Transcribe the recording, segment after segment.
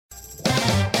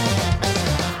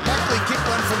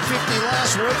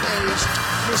last week and he's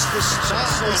missed the start.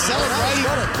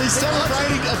 He's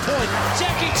celebrating a point.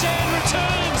 Jackie Chan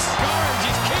returns. Gorham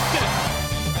just kicked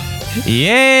it.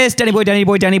 Yes, Danny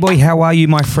boy, how are you,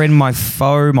 my friend, my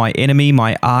foe, my enemy,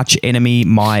 my arch enemy,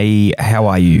 how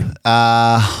are you?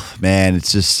 Man,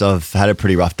 it's just, I've had a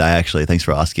pretty rough day actually. Thanks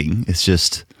for asking. It's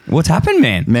just... What's happened,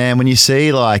 man? Man, when you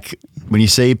see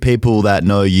people that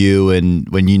know you and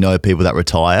when you know people that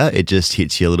retire, it just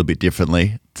hits you a little bit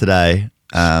differently today.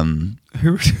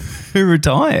 Who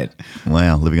retired?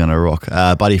 Wow, living under a rock.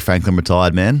 Buddy Franklin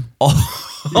retired, man.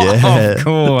 Yeah, of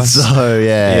course. So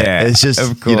yeah, it's just,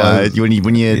 you know,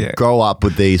 when you grow up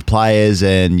with these players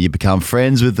and you become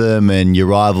friends with them, and your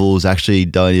rivals actually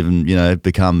don't even, you know,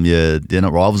 they're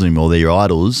not rivals anymore. They're your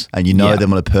idols, and you know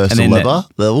them on a personal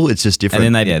level. It's just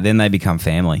different. And then they become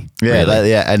family. Yeah,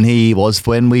 really. And he was,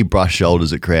 when we brushed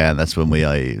shoulders at Crown, that's when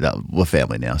we're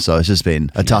family now. So it's just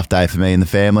been a tough day for me and the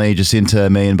family, just into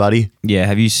me and Buddy. Yeah,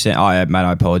 have you seen? Mate,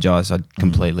 I apologise. I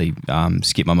completely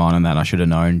skipped my mind on that. I should have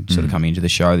known, sort of coming into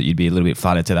the show, that you'd be a little bit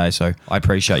flooded today. So I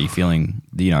appreciate you feeling,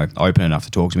 you know, open enough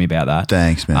to talk to me about that.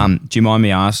 Thanks, man. Do you mind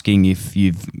me asking if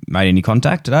you've made any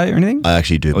contact today or anything? I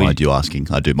actually do mind you asking.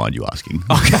 I do mind you asking.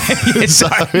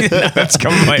 Okay, that's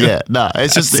completely. Yeah, no,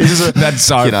 it's just that's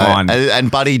so fun.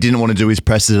 And Buddy didn't want to do his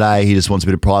press today. He just wants a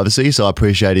bit of privacy. So I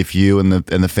appreciate if you and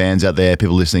the fans out there,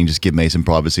 people listening, just give me some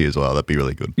privacy as well. That'd be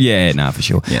really good. Yeah, no, for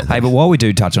sure. Yeah, hey, but while we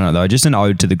do touch on it though, just an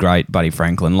ode to the great Buddy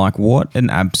Franklin. Like, what an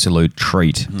absolute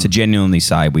treat to genuinely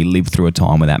say we lived through a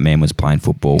time where that man was playing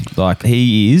football. Like,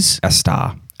 he is a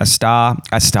star. A star,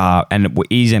 and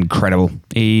he's incredible.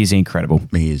 He's incredible.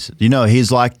 He is. You know,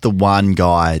 he's like the one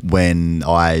guy when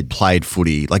I played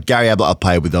footy. Like Gary Ablett I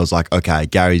played with, I was like, okay,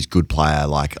 Gary's a good player.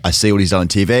 Like, I see what he's done on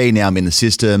TV. Now I'm in the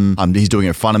system. He's doing it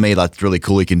in front of me. Like, it's really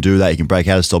cool. He can do that. He can break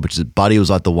out of stoppages. Buddy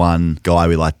was like the one guy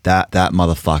we like, that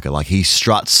motherfucker. Like, he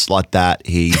struts like that.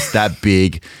 He's that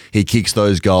big. He kicks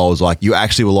those goals. Like, you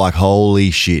actually were like,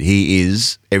 holy shit, he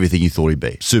is everything you thought he'd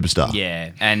be. Superstar.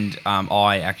 Yeah, and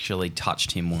I actually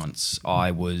touched him once.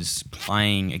 I was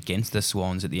playing against the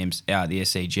Swans at the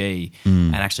SCG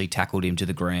and actually tackled him to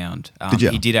the ground. Did you?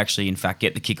 He did actually, in fact,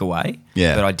 get the kick away,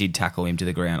 but I did tackle him to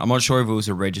the ground. I'm not sure if it was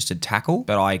a registered tackle,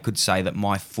 but I could say that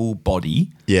my full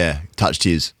body touched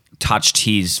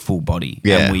his full body.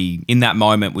 Yeah. And in that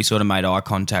moment, we sort of made eye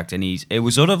contact, and it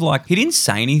was sort of like, he didn't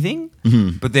say anything,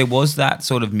 but there was that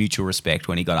sort of mutual respect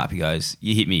when he got up. He goes,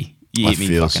 you hit me. You hit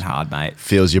me fucking hard, mate.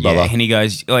 Feels your brother. And he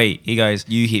goes,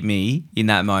 you hit me in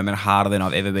that moment harder than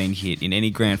I've ever been hit in any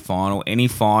grand final,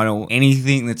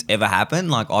 anything that's ever happened.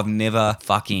 Like, I've never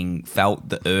fucking felt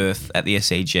the earth at the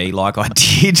SCG like I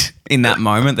did in that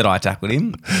moment that I tackled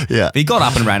him. Yeah. He got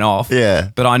up and ran off.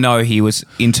 Yeah. But I know he was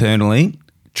internally...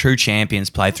 True champions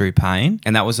play through pain,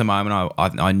 and that was the moment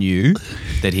I knew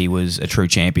that he was a true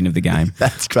champion of the game.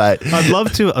 That's great. I'd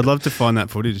love to find that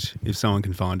footage if someone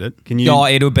can find it. Can you? Oh,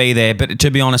 it'll be there. But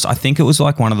to be honest, I think it was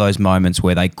like one of those moments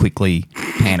where they quickly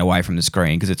pan away from the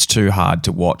screen because it's too hard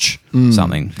to watch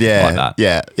something like that.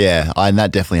 Yeah. And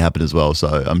that definitely happened as well.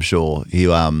 So I'm sure he.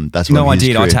 That's what. No, I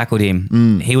did. I tackled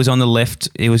him. He was on the left.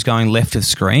 He was going left of the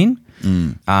screen.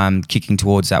 Kicking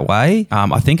towards that way.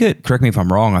 I think correct me if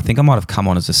I'm wrong, I think I might have come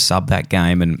on as a sub that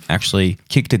game and actually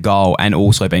kicked a goal and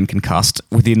also been concussed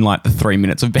within like the 3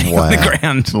 minutes of being on the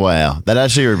ground. Wow. That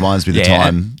actually reminds me of the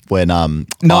time when No,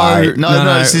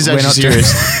 this is actually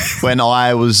serious. When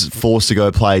I was forced to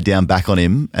go play down back on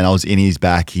him and I was in his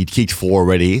back, he'd kicked 4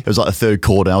 already. It was like the third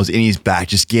quarter and I was in his back,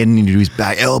 just getting into his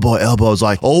back, elbow. I was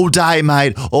like, all day,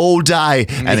 mate, all day.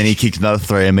 And then he kicked another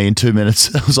 3 at me in 2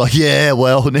 minutes. I was like, yeah,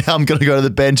 well, now I'm going to go to the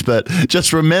bench, but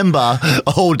just remember,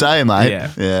 all day,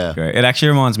 mate. Yeah. Great. It actually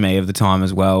reminds me of the time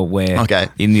as well where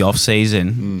in the off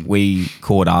season we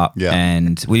caught up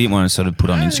and we didn't want to sort of put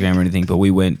on Instagram or anything, but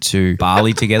we went to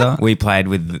Bali together. We played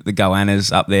with the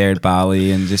Goannas up there at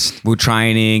Bali and just we were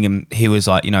training, and he was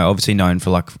like, you know, obviously known for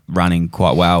like running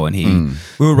quite well, and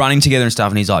we were running together and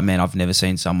stuff, and he's like, man, I've never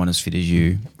seen someone as fit as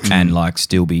you and like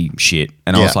still be shit.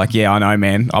 And I was like, yeah, I know,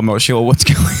 man. I'm not sure what's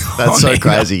going on. That's so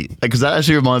crazy. Because that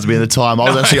actually reminds me of the time I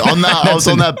was actually on that. I was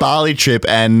on that Bali trip,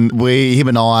 and him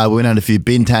and I went on a few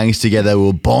bintangs together. We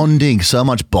were bonding, so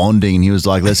much bonding. And he was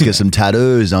like, let's get some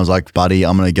tattoos. And I was like, buddy,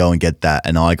 I'm going to go and get that.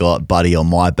 And I got Buddy on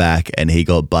my back, and he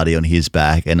got Buddy on his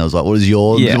back. And I was like, what is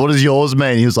yours? Yeah. What does yours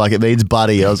mean? He was like, it means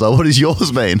Buddy. I was like, what does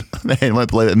yours mean? Man, I won't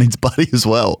believe it means Buddy as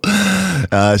well.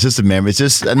 It's just a memory. It's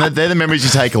just, and they're the memories you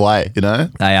take away, you know?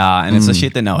 They are, and it's the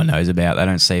shit that no one knows about. They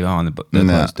don't see behind the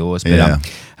closed doors. But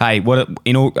hey,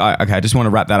 I just want to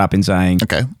wrap that up in saying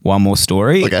one more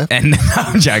story. Okay. And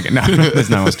I'm joking. No, there's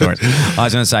no more stories. I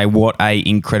was going to say, what a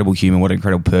incredible human, what an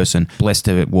incredible person. Blessed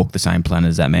to walk the same planet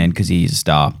as that man because he's a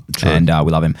star. True. And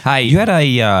we love him. Hey, you had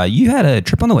a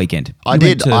trip on the weekend. I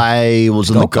did. I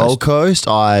was on the Gold Coast.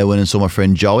 I went and saw my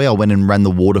friend Joey. I went and ran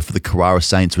the water for the Carrara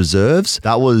Saints reserves.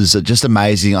 That was just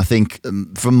amazing. I think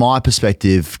from my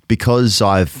perspective, because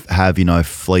I have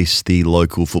fleeced the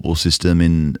local football system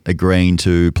in agreeing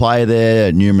to play there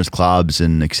at numerous clubs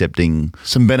and accepting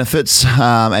some benefits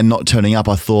and not turning up,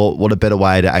 I thought, what a better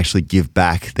way to actually give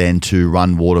back than to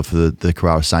run water for the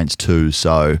Carrara Saints too.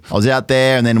 So I was out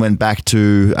there and then went back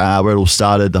to where it all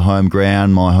started, the home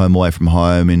ground, my home away from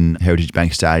home in Heritage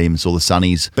Bank Stadium, saw the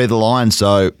Sunnies beat the Lions.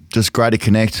 So just great to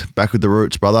connect back with the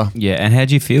roots, brother. Yeah, and how'd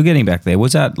you feel getting back there?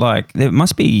 Was that there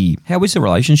must be, how was the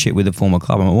relationship with the former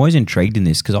club? I'm always intrigued in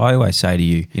this because I always say to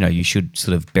you, you should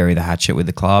sort of bury the hatchet with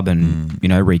the club and,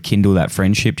 rekindle that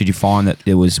friendship. Did you find that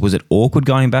was it awkward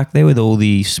going back there with all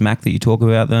the smack that you talk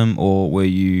about them, or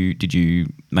did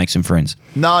you make some friends?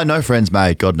 No friends,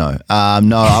 mate. God, no.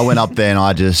 No, I went up there and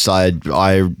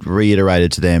I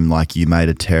reiterated to them, you made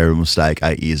a terrible mistake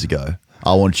 8 years ago.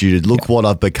 I want you to look what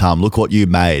I've become. Look what you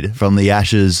made. From the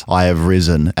ashes, I have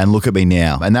risen. And look at me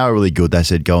now. And they were really good. They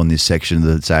said, go in this section of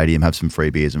the stadium, have some free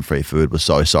beers and free food. We're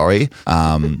so sorry.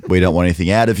 We don't want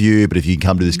anything out of you, but if you can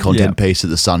come to this content piece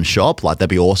at the Sun shop, that'd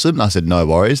be awesome. And I said, no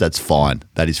worries. That's fine.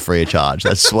 That is free of charge.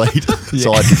 That's sweet.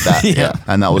 So I did that. Yeah.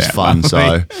 And that was fun.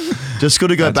 So just good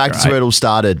to go back to where it all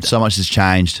started. So much has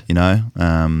changed, No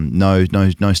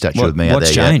statue of me out there.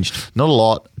 What's changed? Yet. Not a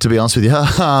lot, to be honest with you.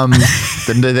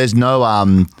 There's no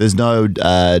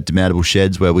demountable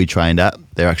sheds where we trained at.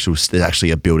 There's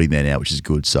actually a building there now, which is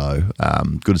good. So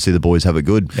good to see the boys have it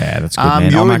good. Yeah, that's good,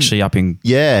 man. I'm actually up in.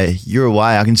 Yeah, you're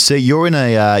away. I can see you're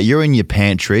in your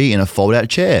pantry in a fold-out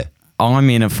chair. I'm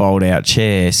in a fold-out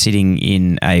chair sitting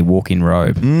in a walk-in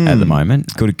robe at the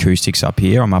moment. Good acoustics up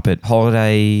here. I'm up at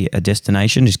holiday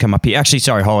destination. Just come up here. Actually,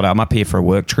 sorry, holiday. I'm up here for a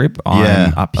work trip.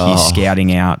 I'm up here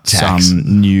scouting out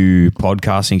some new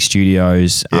podcasting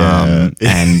studios.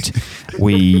 And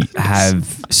we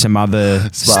have some other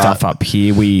stuff up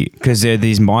here. Because there are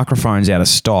these microphones out of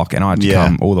stock and I had to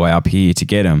come all the way up here to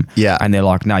get them. Yeah. And they're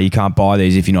like, no, you can't buy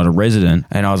these if you're not a resident.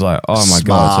 And I was like, oh my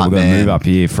God. So we're going to move up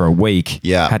here for a week.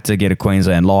 Yeah. Had to get a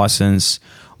Queensland license,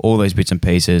 all those bits and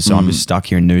pieces. So I'm just stuck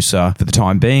here in Noosa for the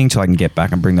time being till I can get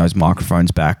back and bring those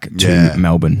microphones back to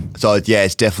Melbourne. So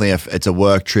it's definitely it's a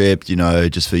work trip,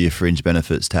 just for your fringe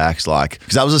benefits tax.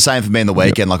 Because that was the same for me in the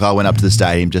weekend. I went up to the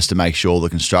stadium just to make sure the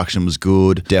construction was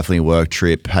good. Definitely a work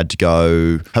trip. Had to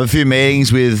go have a few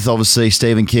meetings with obviously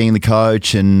Stephen King, the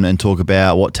coach, and talk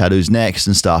about what tattoos next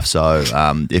and stuff. So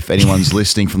if anyone's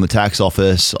listening from the tax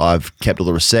office, I've kept all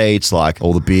the receipts,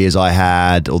 all the beers I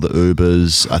had, all the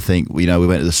Ubers. I think we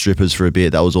went to the strippers for a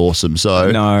bit. That was awesome. So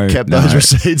kept those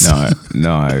receipts.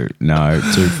 No,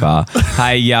 too far.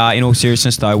 Hey, in all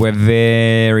seriousness though, we're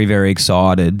very, very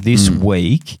excited. This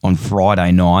week on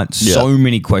Friday night, so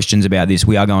many questions about this.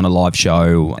 We are going to live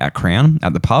show at Crown,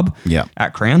 at the pub. Yeah.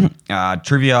 At Crown.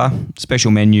 Trivia,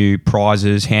 special menu,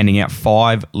 prizes, handing out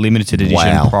 5 limited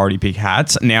edition priority pick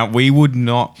hats. Now, we would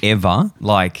not ever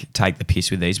take the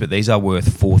piss with these, but these are worth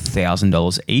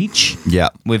 $4,000 each. Yeah.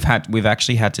 We've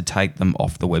actually had to take them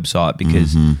off the website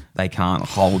because they can't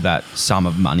hold that sum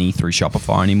of money through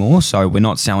Shopify anymore. So we're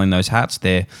not selling those hats.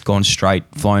 They're flown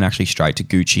straight to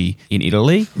Gucci in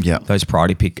Italy. Yeah. Those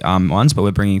priority pick ones, but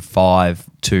we're bringing 5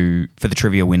 for the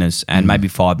trivia winners and maybe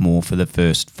 5 more for the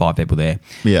first 5 people there.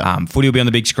 Yeah. Footy will be on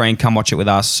the big screen. Come watch it with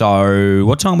us. So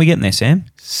what time are we getting there, Sam?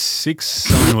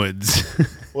 6 onwards.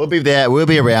 We'll be there. We'll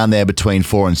be around there between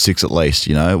 4 and 6 at least.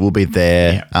 We'll be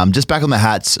there. Yeah. Just back on the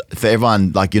hats for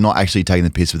everyone. You're not actually taking the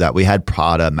piss with that. We had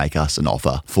Prada make us an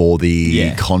offer for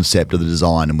the concept of the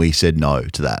design, and we said no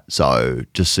to that. So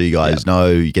just so you guys know,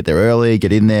 you get there early,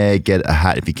 get in there, get a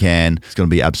hat if you can. It's going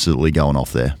to be absolutely going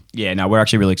off there. Yeah, no, we're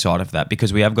actually really excited for that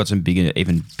because we have got some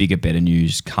even bigger, better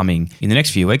news coming in the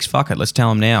next few weeks. Fuck it, let's tell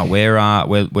them now. We're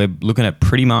looking at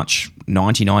pretty much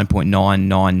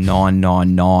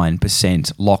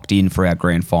 99.99999% locked in for our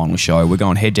grand final show. We're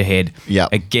going head to head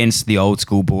against the old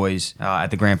school boys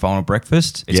at the grand final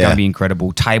breakfast. It's going to be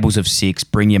incredible. Tables of 6.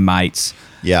 Bring your mates.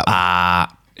 Yeah.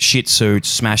 shit suits,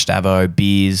 smashed avo,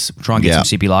 beers. Try and get some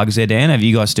sippy lagers there, Dan. Have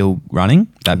you guys still running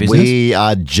that business? We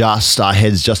are our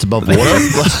heads just above water.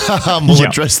 We'll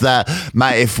address that.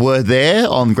 Mate, if we're there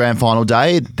on grand final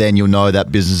day, then you'll know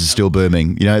that business is still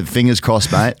booming. You know, fingers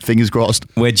crossed, mate. Fingers crossed.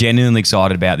 We're genuinely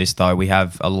excited about this, though. We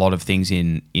have a lot of things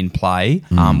in play.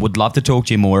 Would love to talk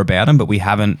to you more about them, but we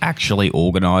haven't actually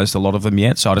organised a lot of them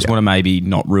yet. So I just want to maybe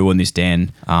not ruin this,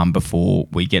 Dan, before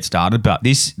we get started. But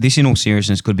this in all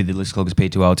seriousness, could be the List Cloggers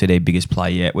P2 Ltd biggest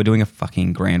play yet. We're doing a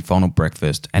fucking grand final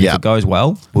breakfast. And if it goes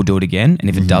well, we'll do it again. And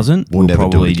if it doesn't, we'll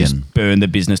probably just burn the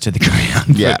business to the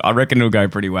ground. Yeah. I reckon it'll go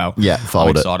pretty well. Yeah, fold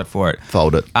I'm excited for it.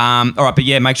 Fold it. All right, but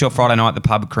yeah, make sure Friday night, the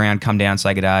pub Crown, come down,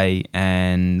 say good day,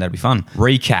 and that'll be fun.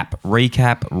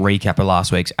 Recap of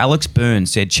last week's. Alex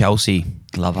Burns said Chelsea.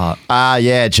 Love heart.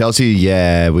 Yeah, Chelsea.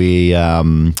 Yeah, we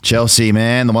Chelsea,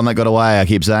 man, the one that got away. I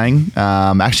keep saying.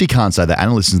 Actually, can't say that.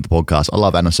 Anna listens to the podcast. I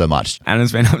love Anna so much.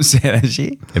 Anna's been upset, has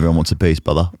she? Everyone wants a piece,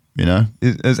 brother. You know.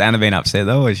 Has Anna been upset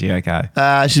though, or is she okay?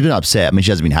 She's been upset. I mean,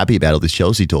 she hasn't been happy about all this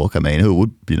Chelsea talk. I mean, who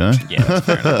would? You know. Yeah, that's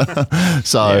fair enough.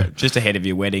 So yeah, just ahead of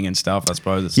your wedding and stuff, I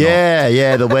suppose. It's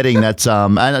yeah, the wedding. That's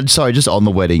and sorry, just on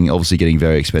the wedding, obviously getting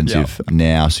very expensive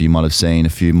now. So you might have seen a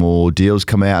few more deals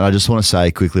come out. And I just want to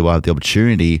say quickly, while I have the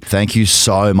opportunity, thank you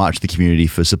so much to the community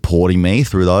for supporting me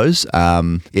through those.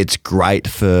 It's great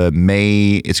for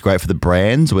me. It's great for the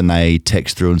brands when they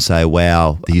text through and say,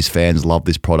 "Wow, these fans love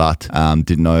this product.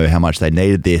 Didn't know how much they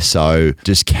needed this." So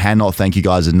just cannot thank you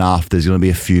guys enough. There's going to be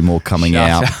a few more coming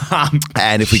out.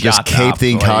 And if we just keep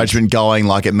the encouragement going,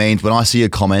 like it means when I see your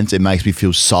comments, it makes me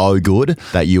feel so good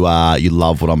that you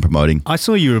love what I'm promoting. I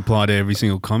saw you reply to every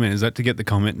single comment. Is that to get the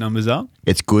comment numbers up?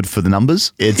 It's good for the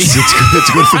numbers.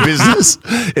 It's good for business.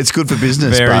 It's good for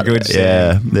business. Very good.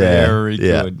 Very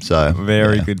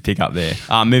good. Good pick up there.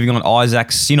 Moving on, Isaac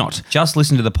Sinot. Just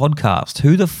listen to the podcast.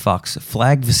 Who the fuck's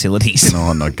Flag Facilities?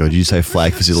 Oh my God, you say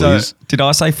Flag Facilities? So, did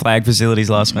I say Flag Facilities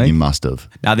last week? You must have.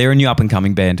 Now they're a new up and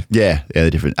coming band. Yeah, they're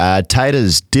different.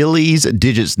 Taters, Dilly's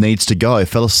Digits needs to go.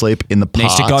 Fell asleep in the part.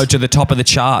 Needs to go to the top of the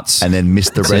charts. And then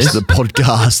missed the rest of the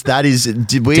podcast. That is,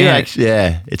 did we actually,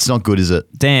 it's not good, is it?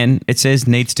 Dan, it says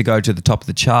needs to go to the top of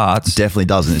the charts. Definitely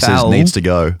doesn't. It says needs to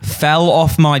go. Fell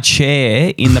off my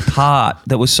chair in the part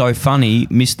that was so funny,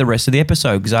 missed the rest of the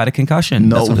episode because I had a concussion.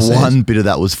 Not one bit of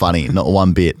that was funny. Not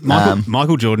one bit.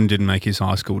 Michael Jordan didn't make his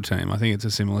high school team. I think it's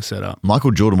a similar setup.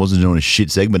 Michael Jordan wasn't doing a shit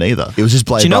segment either. It was just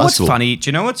playing basketball. Do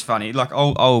you know what's funny? Like,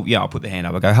 I'll put the hand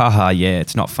up. I go, haha, yeah,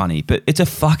 it's not funny. But it's a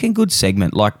fucking good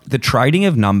segment. Like, the trading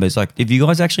of numbers, like, if you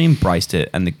guys actually embraced it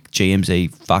and the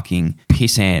GMZ fucking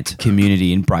pissant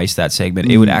community embraced that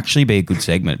segment, it would actually be a good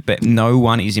segment. But no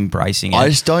one is embracing it. I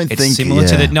just don't think... Similar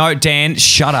to the... No, Dan,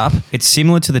 shut up. It's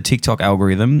similar to the TikTok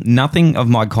algorithm. Nothing of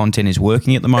my content is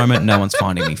working at the moment. No one's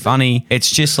finding me funny.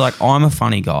 It's just like, I'm a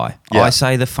funny guy. Yeah. I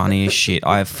say the funniest shit.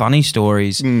 I have funny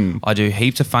stories. I do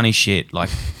heaps of funny shit. Like...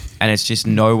 And it's just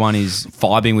no one is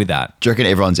vibing with that. Do you reckon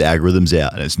everyone's algorithm's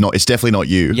out? And it's definitely not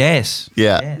you. Yes.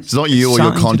 Yeah. Yes. It's not you or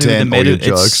your content or your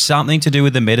jokes. It's something to do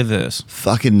with the metaverse.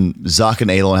 Fucking Zuck and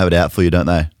Elon have it out for you, don't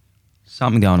they?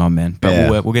 Something going on, man.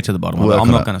 But we'll get to the bottom of it. I'm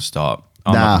not going to stop.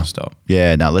 I'm not going to stop.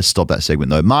 Yeah, no, let's stop that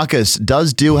segment though. Marcus,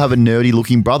 does Dill have a nerdy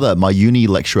looking brother? My uni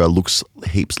lecturer looks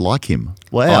heaps like him.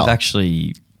 Wow. I've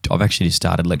actually just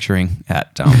started lecturing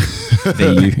at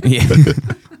VU. Yeah.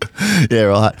 Yeah,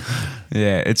 right.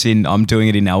 Yeah, I'm doing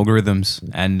it in algorithms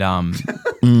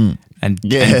and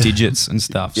digits and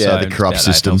stuff. Yeah, so the corrupt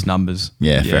system. AFL's numbers.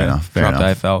 Yeah, fair enough. Corrupt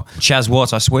AFL. Chaz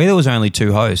Watts, I swear there was only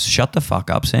 2 hosts. Shut the fuck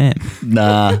up, Sam.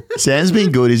 Nah, Sam's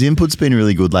been good. His input's been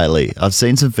really good lately. I've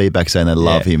seen some feedback saying they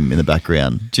love him in the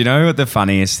background. Do you know what the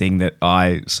funniest thing that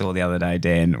I saw the other day,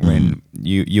 Dan, when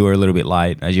you were a little bit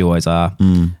late, as you always are,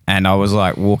 and I was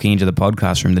like walking into the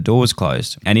podcast room, the door was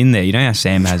closed, and in there, you know how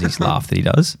Sam has his laugh that he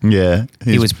does? Yeah.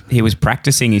 He was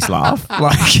practicing his laugh.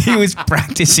 Like, he was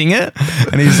practicing it,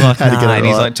 and he's like, and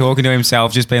he's like talking to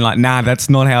himself, just being like, nah, that's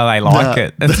not how they like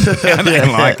it. That's how they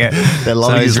like it. They're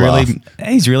loving his laugh.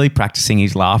 He's really practicing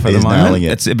his laugh at the moment.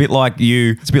 It's a bit like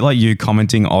you. It's a bit like you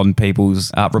commenting on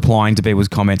people's, replying to people's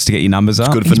comments to get your numbers up.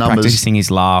 It's good for numbers. Practicing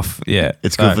his laugh. Yeah,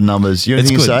 it's good for numbers. You have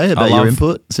anything to say about your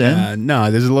input, Sam?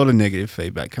 No, there's a lot of negative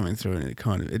feedback coming through,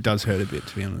 and it does hurt a bit,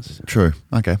 to be honest. True.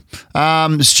 Okay.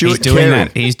 Stuart,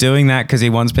 he's doing that because he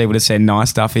wants people to send nice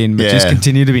stuff in, but just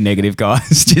continue to be negative,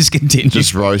 guys. Just continue.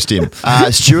 Just roast him.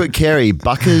 Stuart Carey,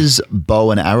 Bucker's bow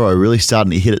and arrow really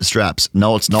starting to hit at straps.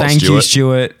 No, it's not, Thank you,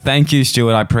 Stuart. Thank you,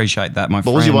 Stuart. I appreciate that, my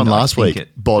friend. What was your one last week?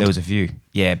 Bond. There was a few.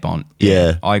 Yeah, Bond.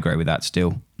 Yeah. I agree with that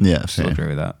still. Yeah, Still agree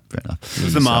with that. Fair enough. It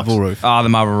was the marble roof. Oh, the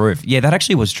marble roof. Yeah, that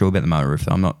actually was true about the marble roof.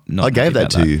 Though. I'm not. I gave that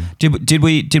to you. Did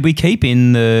we keep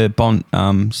in the Bond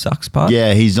sucks part?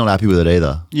 Yeah, he's not happy with it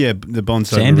either. Yeah, the Bond's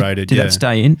Sam, overrated. Did that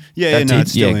stay in? Yeah, that no, did?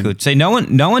 it's still in. Good. See, no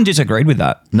one disagreed with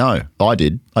that. No, I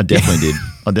did. I definitely did.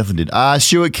 I definitely did.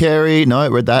 Stuart Carey. No,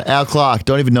 read that. Al Clark.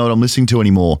 Don't even know what I'm listening to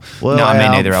anymore. Well, No, me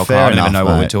neither, Al fair Clark. I don't even enough, know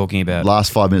what we're mate. talking about.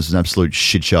 Last 5 minutes was an absolute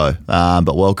shit show,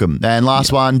 but welcome. And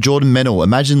last one, Jordan Mennell.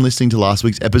 Imagine listening to last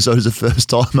week's episode as a first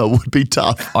timer would be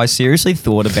tough. I seriously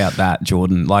thought about that,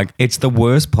 Jordan. Like, it's the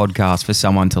worst podcast for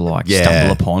someone to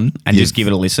stumble upon and just give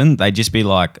it a listen. They'd just be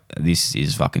like, "This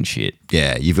is fucking shit."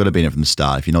 Yeah, you've got to be in it from the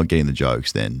start. If you're not getting the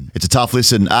jokes, then it's a tough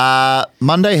listen.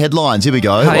 Monday headlines. Here we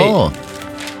go. Hey. Oh.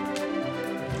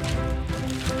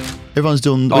 Everyone's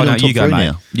doing. Oh no, top you go, three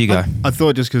mate. now. You go. I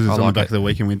thought just because it's on like the back it. of the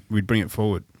weekend, we'd bring it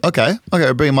forward. Okay,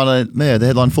 bring the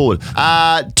headline forward.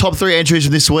 Top 3 entries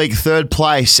from this week. Third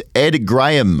place, Ed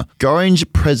Graham.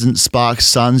 Gorringe present sparks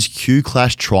Suns Q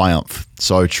Clash triumph.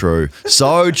 So true.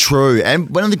 So true. And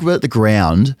when I look at the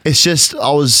ground, it's just,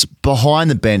 I was behind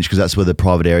the bench because that's where the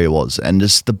private area was. And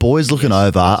just the boys looking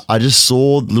over, I just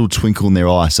saw the little twinkle in their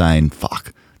eye saying,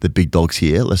 fuck, the big dog's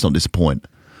here. Let's not disappoint.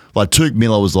 Like Took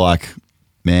Miller was like,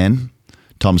 man,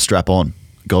 time to strap on.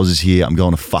 Goz is here. I'm going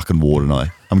to fucking war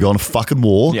tonight. I'm going to fucking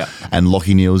war. Yeah. And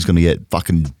Lockie Neal's going to get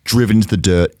fucking driven into the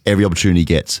dirt every opportunity he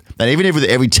gets. And even with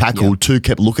every tackle, Took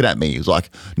kept looking at me. He was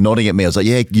like nodding at me. I was like,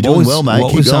 yeah, you're doing well, mate.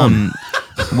 Keep going.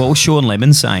 What was Sean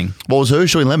Lemon saying? What was who?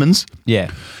 Sean Lemons?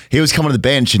 Yeah. He was coming to the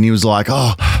bench and he was like,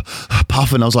 oh,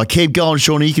 puffing. I was like, keep going,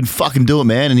 Sean. You can fucking do it,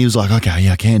 man. And he was like, okay,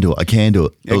 yeah, I can do it. I can do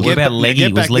it. Yeah, What about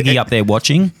Leggy? Was Leggy up there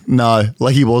watching? No,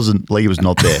 Leggy wasn't. Leggy was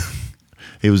not there.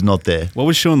 He was not there. What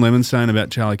was Sean Lemon saying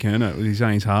about Charlie Kerner? Was he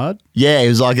saying he's hard? Yeah, he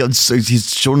was like,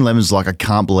 Sean Lemon's like, I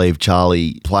can't believe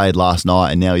Charlie played last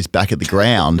night and now he's back at the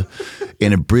ground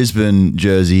in a Brisbane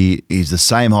jersey. He's the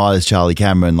same height as Charlie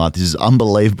Cameron. Like, this is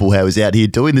unbelievable how he's out here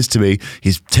doing this to me.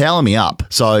 He's toweling me up.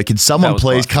 So can someone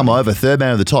please come over, third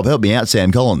man at the top, help me out,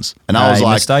 Sam Collins? And I was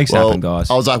like, mistakes happen,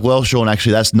 guys. I was like, well, Sean,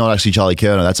 actually, that's not actually Charlie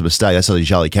Kerner. That's a mistake. That's actually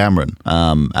Charlie Cameron.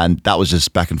 And that was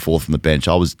just back and forth from the bench.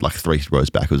 I was like 3 rows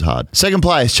back. It was hard. Second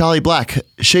place, Charlie Black.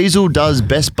 Sheasel does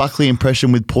best Buckley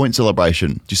impression with point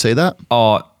celebration. Do you see that?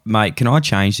 Oh, mate, can I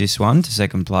change this one to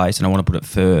second place? And I want to put it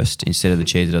first instead of the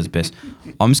cheese that does best.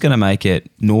 I'm just going to make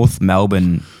it North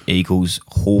Melbourne equals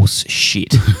horse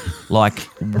shit. Like,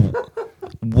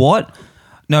 what?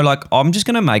 No, like, I'm just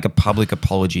going to make a public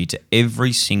apology to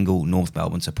every single North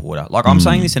Melbourne supporter. Like, I'm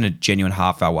saying this in a genuine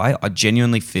half-hour way. I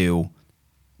genuinely feel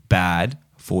bad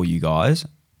for you guys.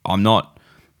 I'm not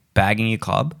bagging your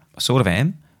club. I sort of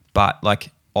am. But,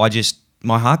 like,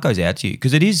 my heart goes out to you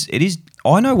because it is,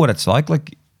 I know what it's like.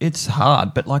 Like, it's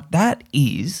hard, but, like, that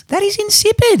is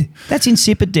insipid. That's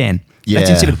insipid, Dan. Yeah.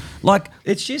 That's insipid. Like,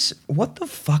 it's just, what the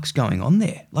fuck's going on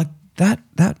there? Like,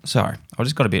 sorry. I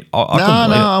just got a bit, I couldn't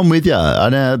believe it. I'm with you. I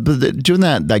know, but during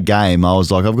that game, I was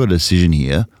like, I've got a decision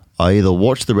here. I either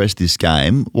watch the rest of this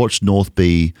game, watch North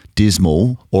be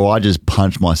dismal, or I just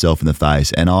punch myself in the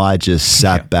face and I just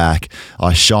sat back,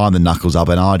 I shined the knuckles up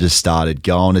and I just started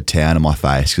going to town in my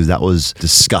face because that was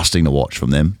disgusting to watch from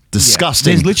them.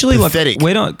 Disgusting. There's literally pathetic.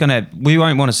 Like, we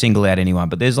won't want to single out anyone,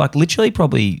 but there's like literally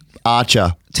probably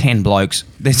Archer. 10 blokes.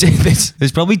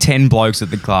 There's probably 10 blokes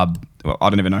at the club. Well, I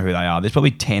don't even know who they are. There's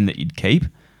probably 10 that you'd keep.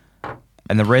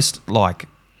 And the rest, like...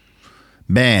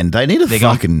 Man, they need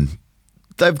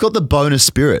they've got the bonus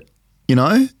spirit, you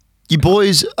know? You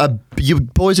boys are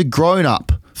grown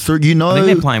up. I think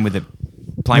they're playing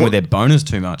with their bonus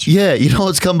too much. Yeah, you know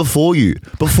what's come before you.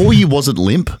 Before you wasn't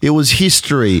limp. It was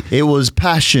history. It was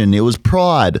passion. It was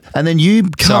pride. And then you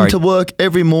come to work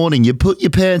every morning. You put your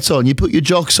pants on. You put your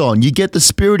jocks on. You get the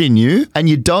spirit in you and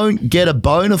you don't get a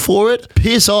boner for it.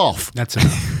 Piss off. That's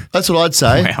enough. That's what I'd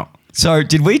say. Wow. So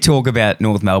did we talk about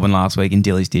North Melbourne last week in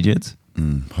Dilly's Digits?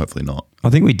 Hopefully not. I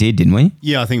think we did, didn't we?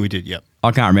 Yeah, I think we did, yep.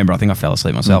 I can't remember. I think I fell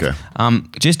asleep myself. Okay.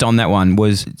 Just on that one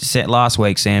was last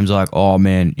week, Sam's like, oh,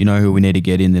 man, you know who we need to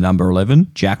get in the number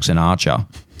 11? Jackson Archer.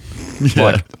 Yeah.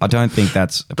 Like, I don't think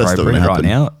that's not gonna appropriate right happen.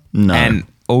 now. No. And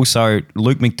also,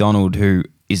 Luke McDonald, who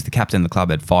is the captain of the club,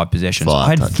 had 5 possessions. I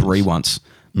had touches. 3 once.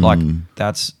 Like,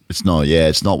 It's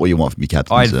not what you want from your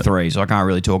captain. I is had it? 3, so I can't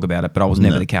really talk about it, but I was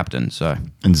never the captain, so.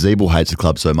 And Zeeble hates the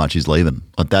club so much he's leaving.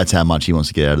 Like, that's how much he wants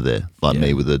to get out of there. Like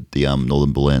me with the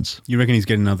Northern Bull Ants. You reckon he's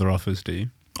getting other offers, do you?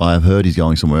 I have heard he's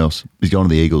going somewhere else. He's going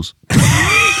to the Eagles.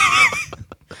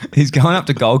 He's going up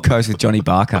to Gold Coast with Johnny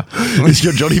Barker. He's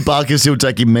got Johnny Barker still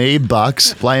taking me,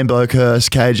 Bucks, Blaine Boakhurst,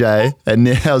 KJ, and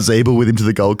now Zebra with him to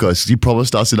the Gold Coast. He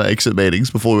promised us in our exit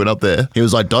meetings before we went up there. He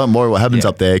was like, don't worry what happens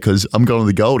up there because I'm going to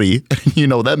the Goldie. You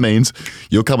know what that means.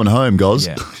 You're coming home, Goz.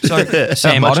 Yeah. So,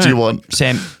 Sam, how much do you want?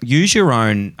 Sam, use your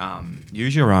own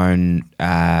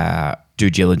due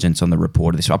diligence on the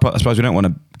report of this. I suppose we don't want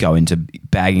to go into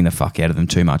bagging the fuck out of them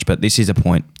too much, but this is a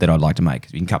point that I'd like to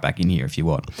make. You can cut back in here if you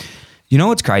want. You know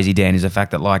what's crazy, Dan, is the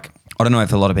fact that, like, I don't know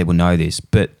if a lot of people know this,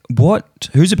 but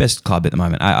who's the best club at the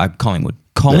moment? Collingwood.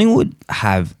 Collingwood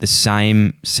have the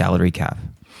same salary cap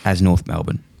as North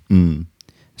Melbourne. Mm.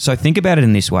 So think about it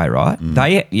in this way, right?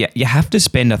 You have to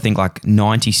spend, I think, like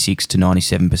 96 to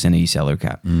 97% of your salary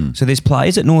cap. So there's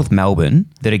players at North Melbourne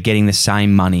that are getting the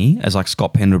same money as like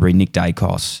Scott Pendlebury, Nick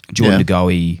Dacos, Jordan De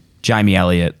Goey, Jamie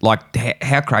Elliott. Like,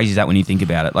 how crazy is that when you think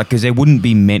about it? Like, because there wouldn't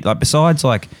be besides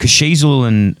like Kashizel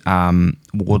and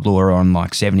Wardlaw are on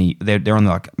like 70. They're on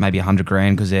like maybe 100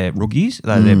 grand because they're rookies.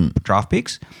 They're draft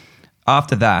picks.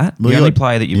 After that, the only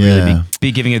player that you really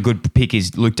be giving a good pick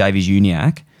is Luke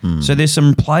Davies-Uniacke. So there's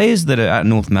some players that are at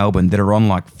North Melbourne that are on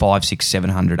like 500, 600,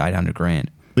 700, 800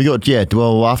 grand. We got,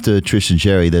 well, after Tristan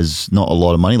Sherry, there's not a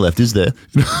lot of money left, is there?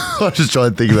 I was just trying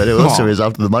to think about it. Who else there is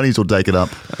after the money's all taken up?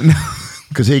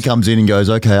 Because he comes in and goes,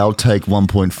 okay, I'll take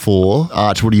 1.4.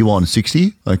 Arch, what do you want,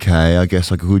 60? Okay, I guess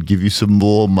I could give you some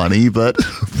more money, but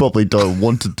probably don't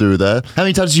want to do that. How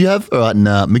many touches do you have? All right,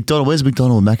 McDonald, where's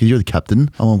McDonald? Mackie, you're the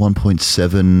captain. I'm on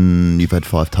 1.7. You've had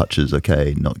 5 touches.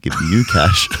 Okay, not giving you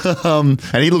cash.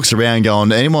 And he looks around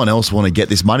going, anyone else want to get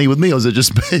this money with me, or is it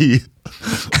just me?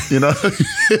 You know,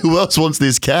 who else wants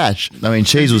this cash? I mean,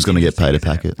 Cheese was going to get paid a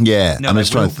packet. Yeah, I'm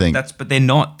just trying to think. But they're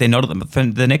not at them. For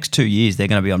the next 2 years, they're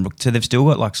going to be on. So they've still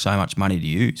got like so much money to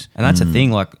use, and that's the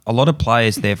thing. Like, a lot of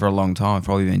players there for a long time have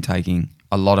probably been taking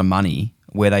a lot of money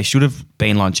where they should have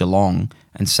been like Geelong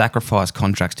and sacrificed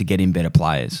contracts to get in better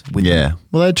players. Them.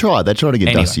 Well, they tried. They tried to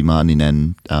get Dusty Martin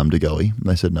and De Goey.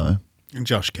 They said no. And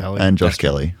Josh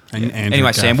Kelly.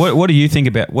 Anyway, Sam, what do you think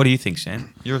about? What do you think,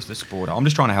 Sam? You're the supporter. I'm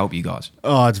just trying to help you guys.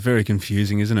 Oh, it's very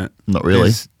confusing, isn't it? Not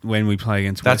really. When we play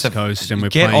against West Coast and we're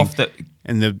get playing,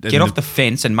 off the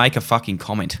fence and make a fucking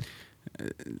comment.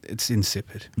 It's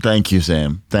insipid. Thank you,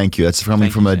 Sam. Thank you. That's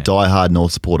coming from a diehard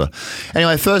North supporter.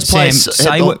 Anyway, first place.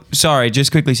 Sam,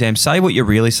 just quickly, Sam, say what you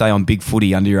really say on Big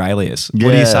Footy under your alias. What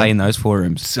do you say in those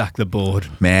forums? Suck the board.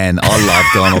 Man, I love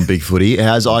going on Big Footy.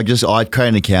 I create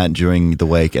an account during the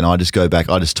week and I just go back,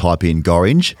 I just type in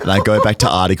Gorringe and I go back to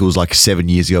articles like 7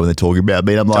 years ago when they're talking about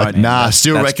me. And I'm like,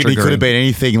 still reckon he could have been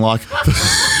anything like,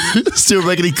 still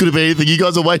reckon he could have been anything. You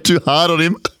guys are way too hard on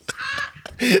him.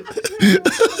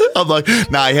 I'm like,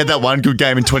 he had that one good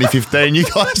game in 2015. You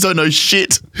guys don't know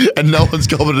shit. And no one's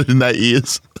commented in their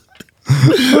ears.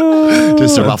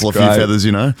 Just to ruffle a few feathers,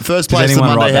 you know. First place, the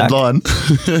Monday headline.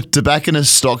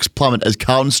 Tobacconist stocks plummet as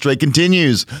Carlton streak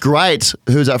continues. Great.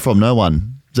 Who's that from? No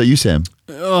one. Is that you, Sam?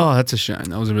 Oh, that's a shame.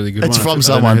 That was a really good one. It's from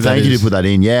someone. Thank you to put that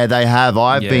in. Yeah, they have.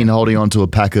 I've been holding on to a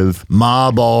pack of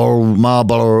Marlboro,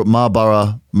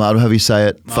 however you say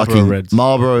it. Fucking Reds.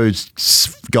 Marlboro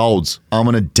Golds. I'm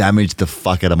going to damage the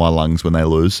fuck out of my lungs when they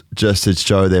lose, just to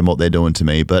show them what they're doing to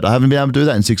me. But I haven't been able to do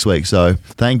that in 6 weeks, so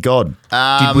thank God.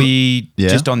 Did we,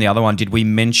 just on the other one, did we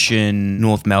mention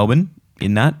North Melbourne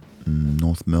in that?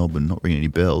 North Melbourne, not ringing any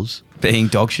bells. Being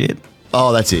dog shit?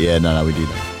 Oh, that's it. Yeah, no, we did.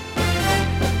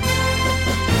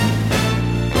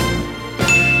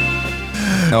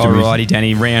 Alrighty,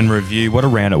 Danny. Round review. What a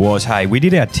round it was. Hey, we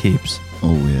did our tips.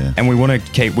 Oh yeah. And we want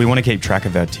to keep track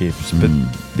of our tips. But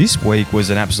this week was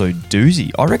an absolute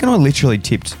doozy. I reckon I literally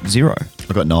tipped 0.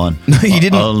 I got 9. No, you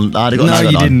didn't. I got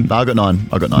 9. Didn't. I got 9.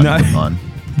 I got 9. No. I got 9.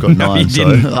 Got 9. You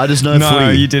didn't. So I just know footy. No,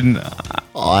 you didn't.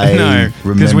 I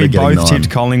remember because we getting both 9.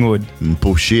 tipped Collingwood.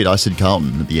 Bullshit. I said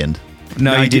Carlton at the end.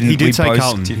 No, you didn't. He did say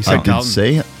Carlton. He said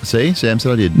Carlton. See, Sam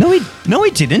said I did. No,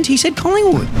 he didn't. He said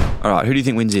Collingwood. All right, who do you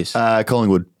think wins this?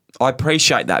 Collingwood. I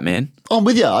appreciate that, man. I'm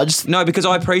with you. No, because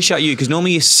I appreciate you, because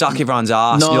normally you suck everyone's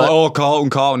ass. No, you're like,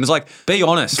 Carlton. It's like, be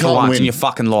honest for once in your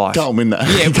fucking life. Can't win that.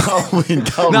 Yeah, Carlton win.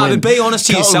 No, but be honest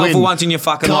to yourself for once in your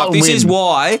fucking life. This is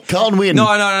why. Carlton win. No.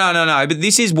 But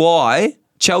this is why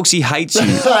Chelsea hates you.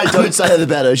 Hey, don't say that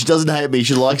about her. She doesn't hate me.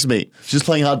 She likes me. She's just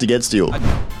playing hard to get still.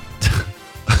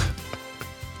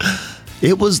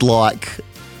 It was like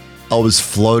I was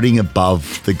floating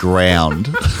above the ground.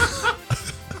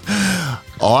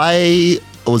 I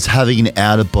was having an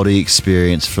out-of-body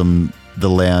experience from the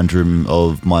lounge room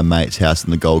of my mate's house in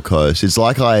the Gold Coast. It's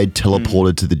like I had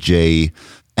teleported to the G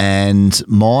and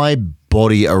my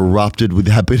body erupted with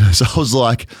happiness. I was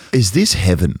like, is this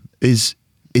heaven?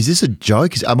 is this a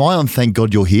joke? Am I on Thank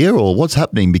God You're Here or what's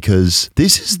happening? Because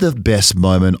this is the best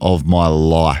moment of my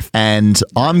life. And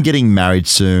I'm getting married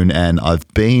soon and I've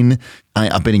been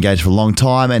engaged for a long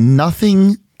time and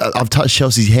nothing... I've touched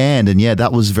Chelsea's hand and yeah,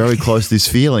 that was very close to this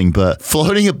feeling, but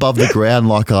floating above the ground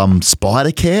like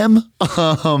Spider Cam,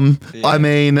 I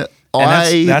mean...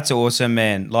 That's awesome,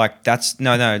 man. Like that's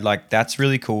that's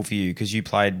really cool for you because you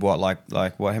played what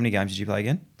how many games did you play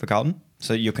again for Carlton?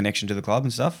 So your connection to the club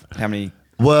and stuff. How many?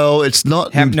 Well, it's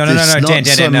not. Dan.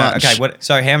 Much. Okay,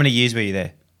 so how many years were you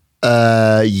there?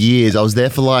 Years. I was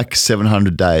there for like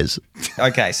 700 days.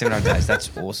 Okay, 700 days. That's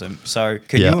awesome. So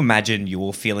can you imagine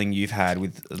your feeling you've had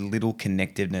with a little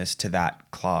connectiveness to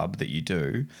that club that you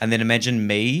do? And then imagine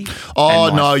me. Oh,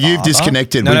 no, you've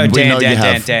disconnected.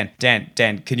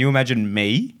 Dan, can you imagine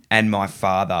me and my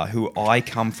father, who I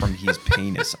come from his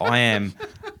penis?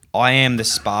 I am the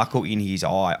sparkle in his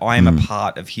eye. I am a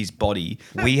part of his body.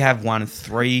 We have won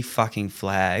 3 fucking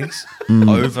flags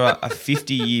over a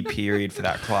 50-year period for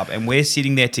that club. And we're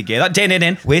sitting there together.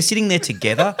 Dan, we're sitting there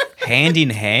together, hand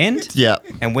in hand. Yeah.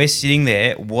 And we're sitting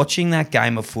there watching that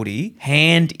game of footy,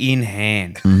 hand in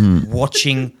hand,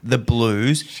 watching the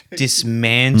Blues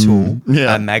dismantle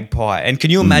a Magpie. And can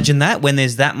you imagine that when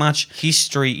there's that much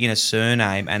history in a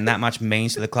surname and that much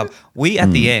means to the club? We,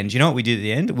 at the end, you know what we did at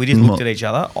the end? We just looked at each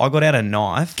other. I got out a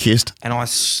knife. Kissed. And I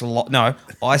sliced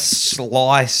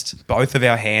both of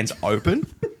our hands open.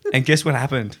 And guess what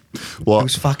happened? What? It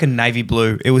was fucking navy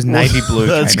blue. It was navy blue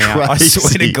That's came out. crazy. I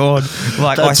swear to God.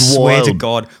 I swear to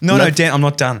God. No, Dan, I'm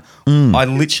not done. I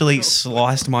literally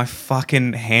sliced my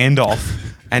fucking hand off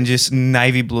and just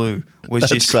navy blue was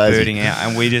That's just crazy. spurting out.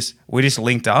 And we just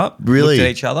linked up, Really? looked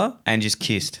at each other and just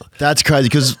kissed. That's crazy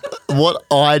because what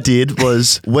I did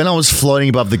was when I was floating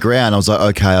above the ground, I was like,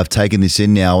 okay, I've taken this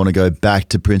in now. I want to go back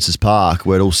to Princess Park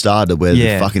where it all started, where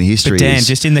the fucking history but Dan, is.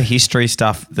 just in the history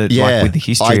stuff, with the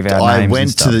history of our I names went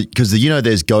and stuff. because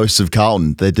there's Ghosts of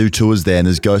Carlton. They do tours there and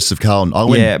there's Ghosts of Carlton. I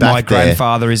went back my there.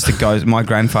 grandfather is the ghost. My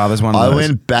grandfather's one of those. I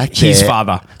went back His there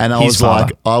father. And I His was father.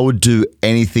 like, I would do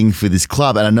anything for this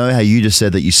club. And I know how you just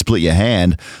said that you split your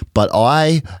hand, but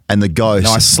I and the Ghost.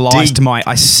 No, I sliced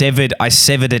I severed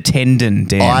a tendon,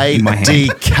 Dan, in my hand.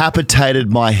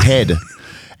 Decapitated my head.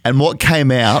 And what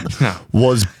came out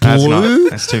was blue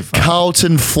that's too far.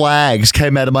 Carlton flags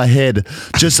came out of my head.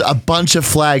 Just a bunch of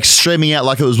flags streaming out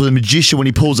like it was with a magician when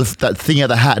he pulls that thing out of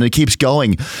the hat and it keeps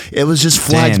going. It was just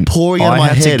flags Dan, pouring out of my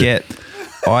head.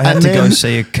 I had to go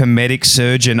see a comedic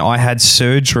surgeon. I had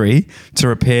surgery to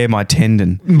repair my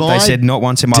tendon. They said not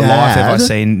once in my life have I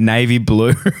seen navy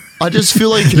blue. I just feel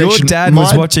like your dad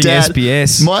was watching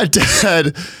SBS. My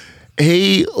dad,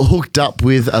 he hooked up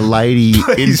with a lady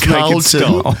in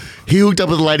Carlton. He hooked up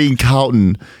with a lady in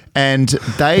Carlton, and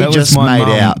they just made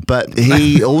out. But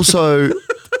he also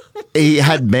he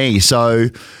had me. So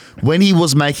when he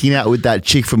was making out with that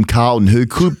chick from Carlton, who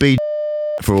could be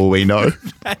for all we know.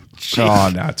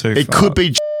 Oh no, too it far. could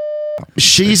be.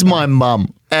 She's my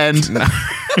mum, and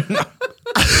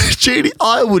Judy,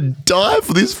 I would die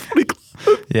for this footy club.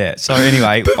 Yeah. So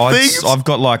anyway, I've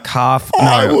got like half.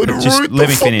 I No, would just root let the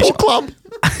me finish. football club.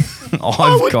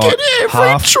 I I've would got get every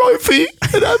half. trophy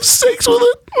and have sex with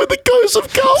it with the Ghost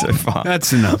of Carlton. Too far.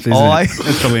 That's enough, isn't I- it?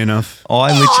 That's probably enough. No,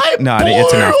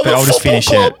 it's enough. But I'll just finish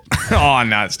it. Oh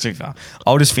no, it's too far.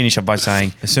 I'll just finish up by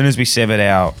saying, as soon as we severed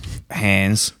our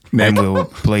hands and we were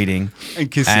bleeding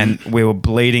And kissing. and we were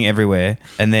bleeding everywhere,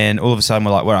 and then all of a sudden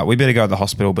we're like, all right, we better go to the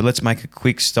hospital, but let's make a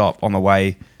quick stop on the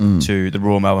way to the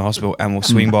Royal Melbourne Hospital, and we'll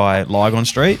swing by Lygon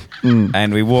Street,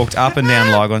 and we walked up and down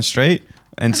Lygon Street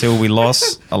until we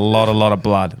lost a lot of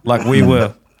blood. Like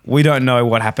we don't know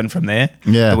what happened from there.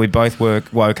 Yeah. But we both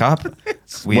woke up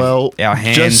with our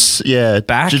hands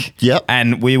back. Yep.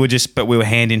 And we were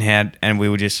hand in hand, and we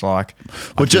were just like.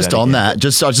 Well, just on that,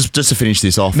 just to finish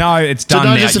this off. No, it's done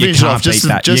now. Just to You finish it can't off, just beat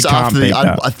that. just You can't after beat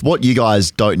that. what you guys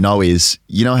don't know is,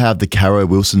 you know how the Caro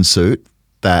Wilson suit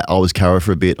that I was Caro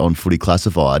for a bit on Footy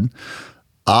Classified.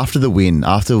 After the win,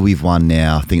 after we've won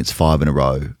now, I think it's 5 in a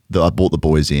row. I brought the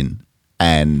boys in.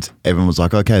 And everyone was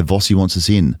like, okay, Vossi wants us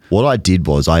in. What I did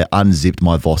was I unzipped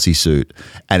my Vossi suit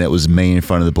and it was me in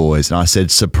front of the boys. And I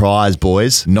said, surprise,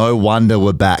 boys. No wonder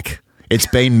we're back. It's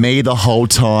been me the whole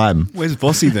time. Where's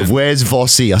Vossi then? Where's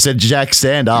Vossi? I said, Jack,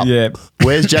 stand up. Yeah.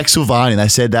 Where's Jack Silvani? They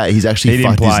said that he's actually He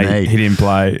didn't fucked play. his knee. He didn't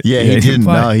play. Yeah, he didn't.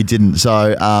 play. No, he didn't.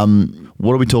 So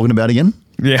what are we talking about again?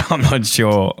 Yeah, I'm not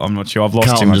sure. I've lost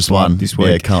Carlton too much just blood won. this week.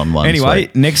 Yeah, Carlton won this Anyway,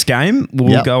 week. next game,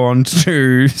 we'll go on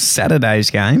to Saturday's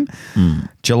game.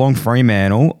 Geelong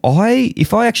Fremantle.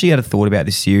 If I actually had a thought about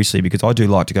this seriously, because I do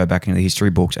like to go back into the history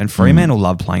books, and Fremantle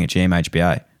love playing at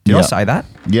GMHBA. Did I say that?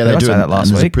 Yeah, Did they I do. say that last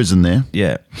and there's week? a prison there.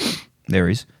 Yeah. there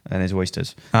is. And there's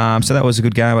oysters. So that was a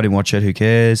good game. I didn't watch it. Who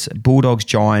cares? Bulldogs,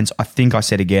 Giants. I think I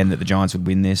said again that the Giants would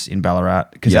win this in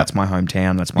Ballarat because that's my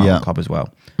hometown. That's my home club as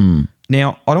well.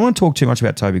 Now, I don't want to talk too much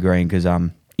about Toby Green because,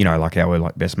 like how we're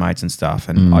like best mates and stuff,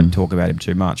 and I'd talk about him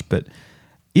too much. But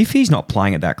if he's not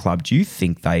playing at that club, do you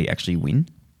think they actually win?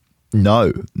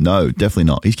 No, definitely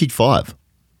not. He's kicked 5.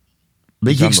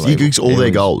 He kicks all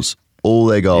their goals. All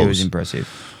their goals. It was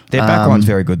impressive. Their backline's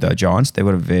very good though, Giants. They've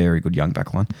got a very good young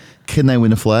backline. Can they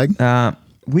win a flag?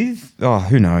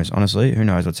 Who knows, honestly. Who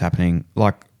knows what's happening?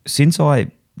 Like, since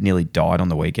I nearly died on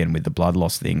the weekend with the blood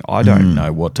loss thing, I don't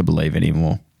know what to believe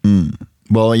anymore.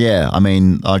 Well, yeah. I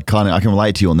mean, I can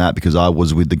relate to you on that because I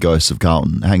was with the ghosts of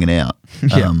Carlton hanging out.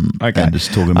 Okay. And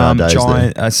just talking about days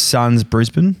there. Suns,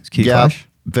 Brisbane. Clash.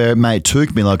 Mate,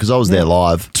 Tuke Miller, because I was there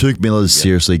live. Tuke Miller's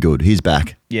seriously good. He's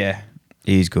back. Yeah.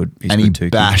 He's good. He's and good he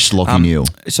bashed Lockie Neal.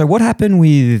 So what happened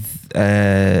with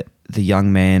the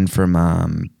young man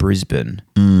from Brisbane,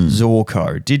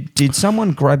 Zorko? Did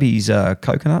someone grab his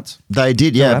coconuts? They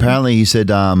did, yeah. Apparently he said,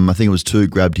 I think it was two,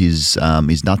 grabbed his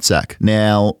nutsack.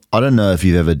 Now, I don't know if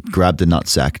you've ever grabbed a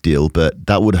nutsack deal, but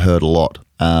that would hurt a lot.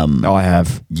 I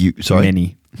have.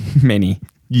 Many.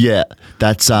 Yeah,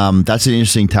 that's an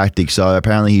interesting tactic. So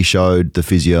apparently he showed the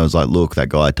physio. I was like, look, that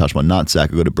guy touched my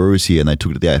nutsack. I got a bruise here, and they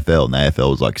took it to the AFL, and the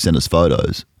AFL was like, send us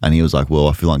photos, and he was like, well,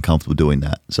 I feel uncomfortable doing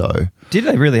that. So did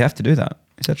they really have to do that?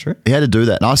 Is that true? He had to do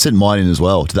that, and I sent mine in as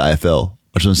well to the AFL.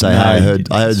 I just want to say, hey, I heard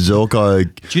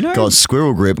Zorko got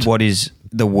squirrel gripped. What is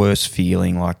the worst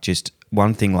feeling? Like, just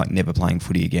one thing, like never playing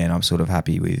footy again. I'm sort of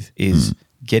happy with is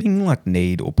getting like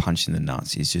kneed or punched in the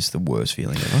nuts is just the worst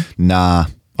feeling ever. Nah.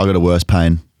 I got a worse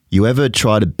pain. You ever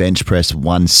try to bench press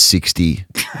 160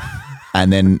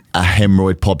 and then a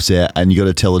hemorrhoid pops out and you got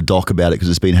to tell a doc about it because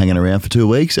it's been hanging around for 2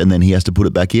 weeks and then he has to put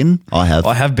it back in? I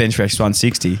have bench pressed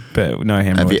 160, but no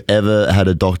hemorrhoid. Have you ever had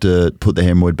a doctor put the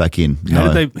hemorrhoid back in?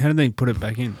 How did they put it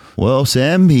back in? Well,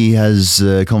 Sam, he has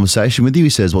a conversation with you. He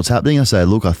says, what's happening? I say,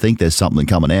 look, I think there's something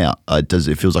coming out.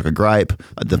 It feels like a grape.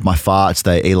 My farts,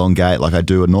 they elongate like I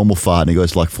do a normal fart and it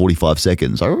goes for like 45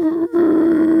 seconds.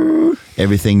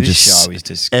 Everything just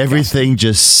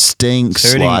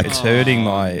stinks. It's hurting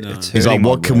my. He's like,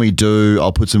 what can we do?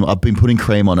 I've been putting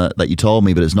cream on it that you told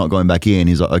me, but it's not going back in.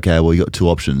 He's like, okay, well, you got 2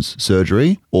 options: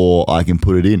 surgery or I can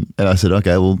put it in. And I said,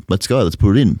 okay, well, let's go. Let's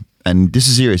put it in. And this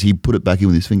is serious. He put it back in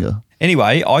with his finger.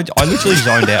 Anyway, I literally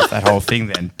zoned out that whole thing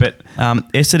then. But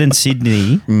Essendon,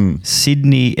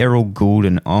 Sydney, Errol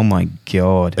Goulden. Oh my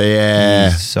God.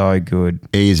 Yeah. He's so good.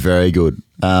 He is very good.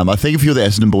 I think a few of the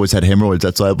Essendon boys had hemorrhoids.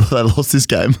 That's why they lost this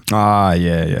game.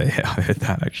 Yeah. I heard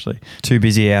that actually. Too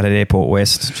busy out at Airport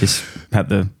West, just at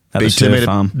the surf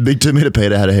farm. Big 2 metre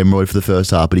Peter had a hemorrhoid for the first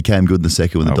half, but he came good in the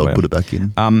second when the dog put it back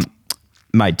in.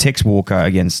 Mate, Tex Walker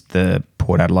against the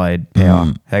Port Adelaide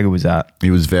Power. How good was that?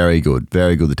 He was very good.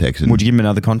 Very good, the Texan. Would you give him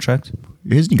another contract?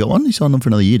 Hasn't he got one? He signed on for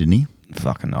another year, didn't he?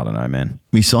 Fucking, I don't know, man.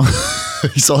 He signed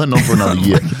on for another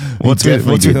year. What's with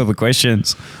all the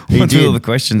questions? What's with all the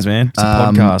questions, man? It's a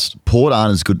podcast. Port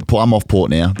aren't as good. I'm off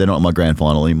Port now. They're not in my grand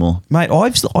final anymore. Mate,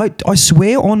 I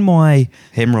swear on my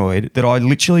hemorrhoid that I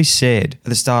literally said at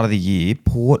the start of the year,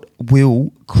 Port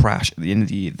will crash at the end of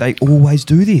the year. They always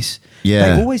do this.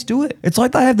 Yeah. They always do it. It's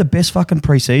like they have the best fucking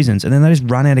pre-seasons and then they just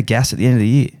run out of gas at the end of the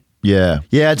year. Yeah,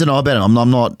 I don't know about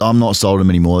it. I'm not sold them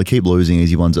anymore. They keep losing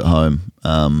easy ones at home,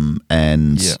 I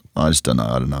just don't know.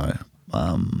 I don't know.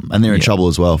 And they're in trouble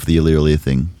as well for the Illyria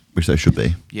thing, which they should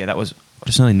be. Yeah, that was. I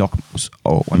just nearly knocked.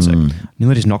 One sec.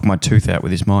 Nearly just knocked my tooth out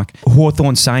with this mic.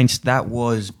 Hawthorn Saints. That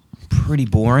was pretty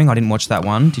boring. I didn't watch that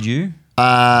one. Did you?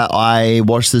 I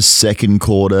watched the second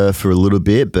quarter for a little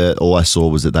bit, but all I saw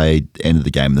was that they ended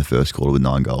the game in the first quarter with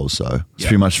 9 goals. So it's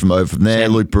pretty much from there.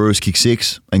 Luke Brewer's kicked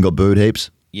 6 and got booed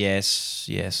heaps. Yes.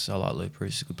 I like Luke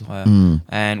Bruce, he's a good player.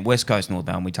 And West Coast North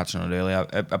Melbourne, we touched on it earlier.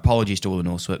 Apologies to all the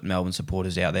North Melbourne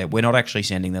supporters out there. We're not actually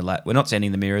sending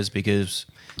the mirrors because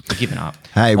we're giving up.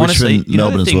 Hey, honestly, Richmond,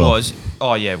 Melbourne as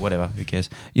well. Whatever, who cares?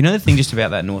 You know the thing just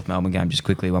about that North Melbourne game, just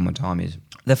quickly one more time, is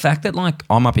the fact that like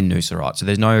I'm up in Noosa, right? So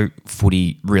there's no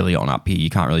footy really on up here. You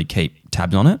can't really keep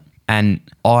tabs on it. And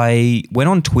I went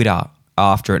on Twitter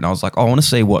after it and I was like, I want to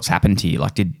see what's happened here.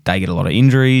 Like, did they get a lot of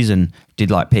injuries and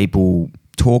did like people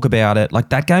talk about it? Like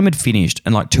that game had finished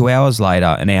and like 2 hours later,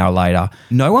 an hour later,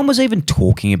 no one was even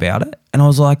talking about it. And I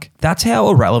was like, that's how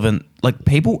irrelevant, like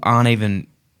people aren't even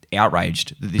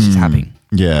outraged that this is happening.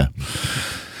 Yeah.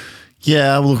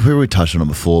 Yeah, well, look, we already touched on it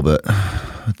before, but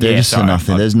there's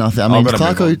nothing. There's nothing. I mean,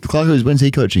 Clarko, when's he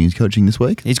coaching? He's coaching this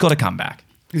week? He's got to come back.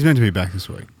 He's meant to be back this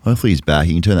week. Hopefully he's back.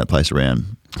 He can turn that place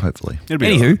around, hopefully.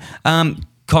 Anywho,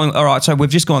 All right, so we've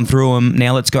just gone through them.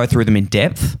 Now let's go through them in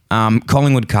depth.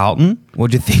 Collingwood Carlton,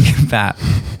 what do you think of that?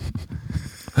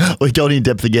 We're going in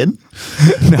depth again?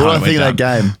 No, what do I think of that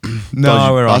game?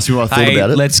 No, we're on. Ask me what I thought about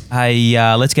it.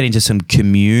 Let's get into some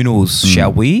communals,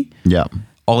 shall we? Yeah.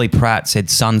 Ollie Pratt said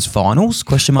Suns finals,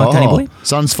 question mark, Danny boy?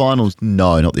 Suns finals?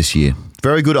 No, not this year.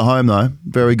 Very good at home, though.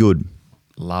 Very good.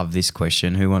 Love this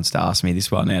question. Who wants to ask me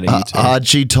this one out of you two?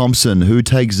 Archie Thompson, who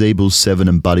takes Zeebel's 7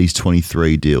 and Buddy's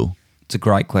 23 deal? It's a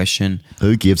great question.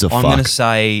 Who gives a fuck? I'm going to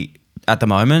say, at the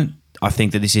moment, I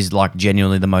think that this is like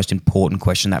genuinely the most important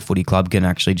question that footy club can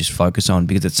actually just focus on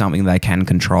because it's something they can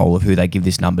control of who they give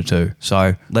this number to.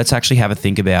 So let's actually have a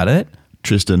think about it.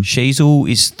 Tristan. Sheasel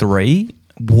is 3.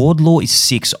 Wardlaw is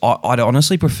 6. I'd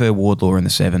honestly prefer Wardlaw in the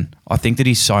 7. I think that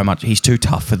he's too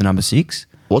tough for the number 6.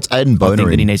 What's Aiden Boner I think in?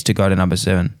 that he needs to go to number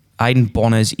 7. Aiden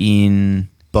Bonner's in...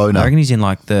 Boner. I reckon he's in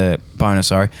like the... Boner,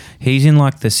 sorry. He's in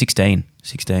like the 16.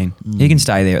 He can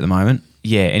stay there at the moment.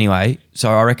 Yeah, anyway.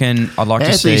 So I reckon I'd like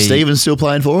to see... Anthony Stevens still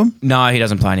playing for him? No, he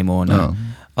doesn't play anymore, no. Oh.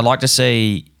 I'd like to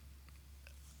see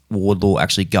Wardlaw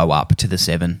actually go up to the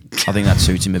 7. I think that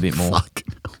suits him a bit more. Fuck.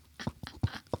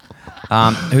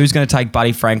 Who's going to take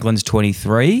Buddy Franklin's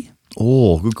 23?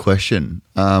 Oh, good question.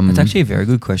 It's actually a very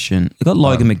good question. We've got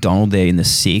Logan McDonald there in the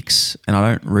 6, and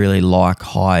I don't really like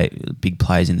big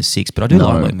players in the 6, but I do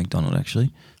like Logan McDonald,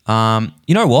 actually.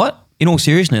 You know what? In all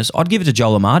seriousness, I'd give it to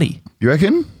Joel Amati. You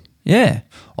reckon? Yeah.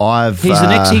 He's the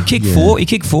next. He kicked 4. He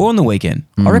kicked 4 on the weekend.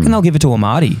 I reckon they'll give it to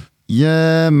Amati.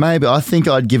 Yeah, maybe. I think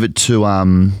I'd give it to,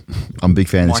 I'm a big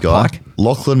fan of this guy. Pike.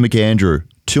 Lachlan McAndrew.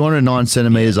 209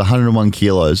 centimetres, 101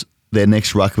 kilos. Their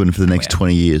next ruckman for the next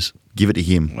 20 years. Give it to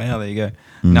him. Wow, there you go.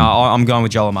 No, I'm going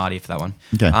with Joel Amati for that one.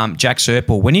 Okay. Jack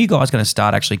Serple. When are you guys going to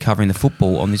start actually covering the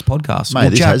football on this podcast?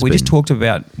 Mate, Jack, we just talked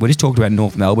about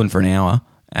North Melbourne for an hour,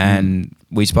 and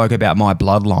we spoke about my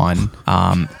bloodline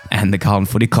and the Carlton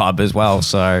Footy Club as well.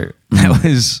 So that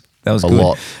was good.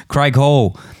 Lot. Craig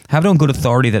Hall. Have it on good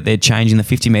authority that they're changing the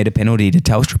 50-metre penalty to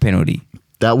Telstra penalty.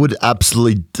 That would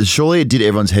absolutely... Surely it did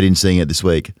everyone's head in seeing it this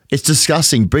week. It's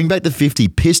disgusting. Bring back the 50.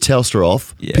 Piss Telstra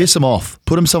off. Yeah. Piss them off.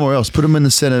 Put them somewhere else. Put them in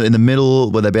the centre, in the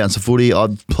middle where they bounce the footy.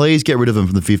 Please get rid of them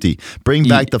from the 50. Bring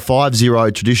back the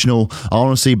 5-0 traditional. I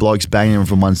want to see blokes banging them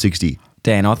from 160.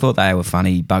 Dan, I thought they were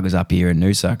funny buggers up here in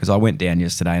Noosa because I went down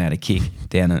yesterday and had a kick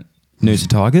down at Noosa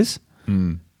Tigers.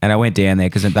 And I went down there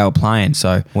because they were playing. So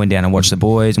I went down and watched the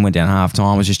boys and went down half time.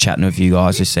 I was just chatting to a few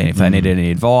guys, just seeing if they needed any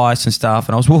advice and stuff.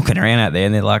 And I was walking around out there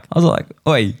and I was like,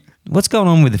 oi, what's going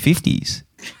on with the 50s?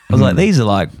 I was like, these are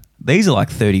like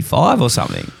 35 or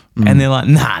something. And they're like,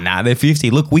 nah, they're 50.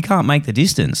 Look, we can't make the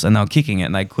distance. And they were kicking it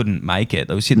and they couldn't make it.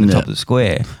 They were sitting at the top of the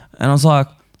square. And I was like,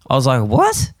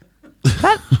 what?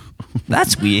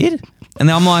 That's weird. And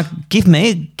then I'm like, give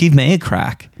me a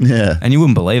crack. Yeah. And you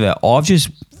wouldn't believe it. I've just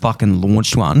fucking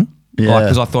launched one. Yeah.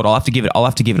 Because I thought I'll have to give it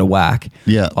a whack.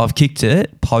 Yeah. I've kicked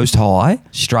it post high,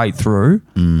 straight through,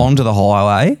 onto the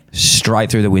highway,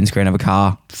 straight through the windscreen of a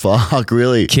car. Fuck,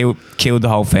 really? Killed the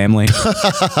whole family.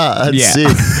 That's sick.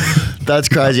 That's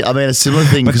crazy. I mean, a similar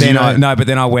thing. But then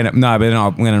I went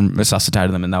and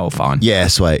resuscitated them and they were fine. Yeah,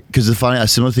 sweet. Because a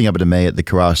similar thing happened to me at the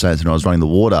Carrara Saints when I was running the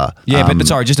water. Yeah, but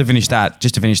sorry, just to finish that,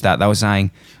 they were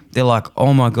saying, they're like,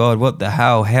 oh my God, what the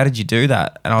hell? How did you do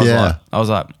that? And I was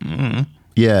like,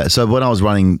 Yeah, so when I was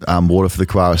running water for the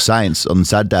Carrara Saints on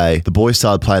Saturday, the boys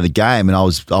started playing the game and I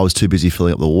was too busy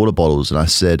filling up the water bottles and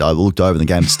I looked over and the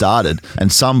game started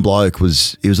and some bloke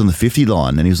was on the 50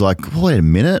 line and he was like, wait a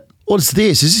minute. What's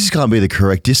this? This can't be the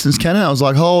correct distance, can it? I was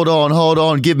like, hold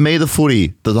on, give me the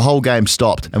footy. The whole game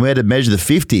stopped. And we had to measure the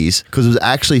 50s because it was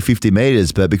actually 50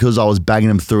 metres, but because I was banging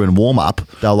them through in warm-up,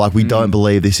 they were like, we don't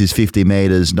believe this is 50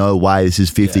 metres. No way, this is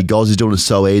 50. Yeah. Goz is doing it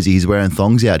so easy. He's wearing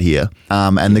thongs out here.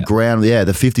 The ground, the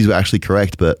 50s were actually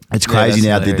correct, but it's crazy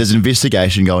now. There's an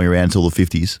investigation going around till the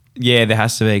 50s. Yeah, there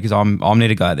has to be because I need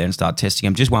to go out there and start testing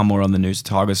them. Just one more on the Noosa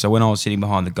Tigers. So when I was sitting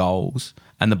behind the goals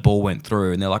and the ball went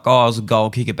through and they're like, oh, it was a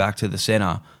goal, kick it back to the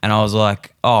centre. And I was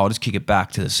like, oh, I'll just kick it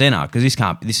back to the centre because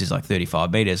this is like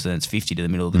 35 metres and it's 50 to the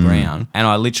middle of the ground. And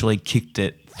I literally kicked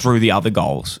it through the other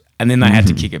goals. And then they had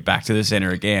to kick it back to the centre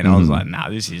again. I was like, nah,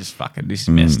 this is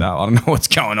messed up. I don't know what's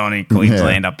going on in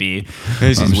Queensland up here.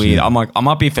 This is weird. I'm like, I'm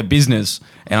up here for business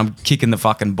and I'm kicking the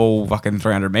fucking ball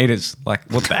 300 metres. Like,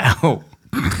 what the hell?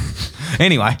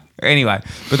 Anyway,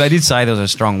 but they did say there was a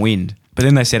strong wind. But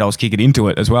then they said I was kicking into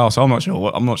it as well, so I'm not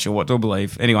sure what to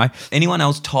believe. Anyway, anyone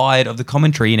else tired of the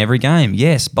commentary in every game?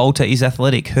 Yes, Bolter is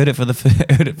athletic. Heard it 50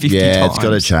 times. Yeah, it's got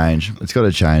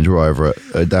to change. We're over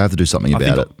it. They have to do something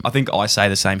about it. I think I say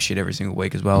the same shit every single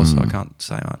week as well, so I can't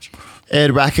say much.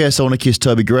 Ed Rackus, I want to kiss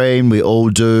Toby Green. We all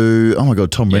do. Oh my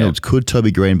God, Tom Reynolds. Could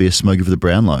Toby Green be a smoker for the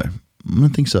Brownlow? I don't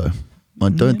think so. I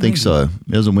don't think so.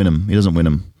 He doesn't win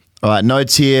them. All right,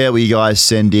 notes here where you guys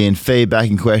send in feedback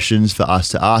and questions for us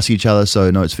to ask each other. So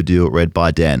notes for deal read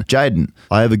by Dan. Jaden,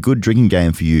 I have a good drinking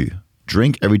game for you.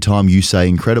 Drink every time you say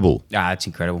incredible. Ah, it's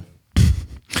incredible.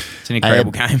 It's an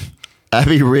incredible game.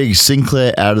 Abby Riggs,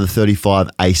 Sinclair out of the 35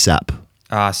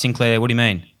 ASAP. Sinclair, what do you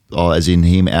mean? Oh, as in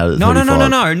him out of the 35.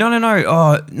 No.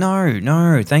 Oh,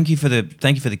 no. Thank you for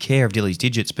the care of Dilly's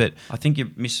digits, but I think you're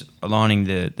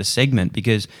misaligning the segment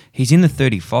because he's in the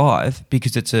 35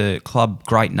 because it's a club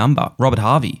great number. Robert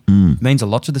Harvey means a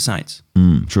lot to the Saints.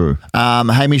 True.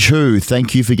 Hamish Hu,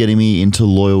 thank you for getting me into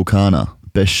Loyal Kana.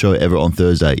 Best show ever on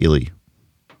Thursday, Illy.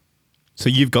 So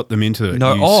you've got them into it.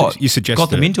 No, you suggested got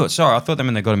them into it. Sorry, I thought they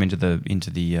meant they got them into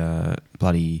the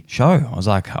bloody show. I was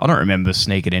like, I don't remember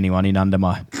sneaking anyone in under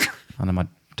my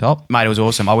top. Mate, it was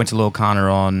awesome. I went to Loyal Kana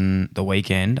on the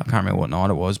weekend. I can't remember what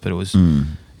night it was, but it was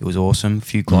awesome. A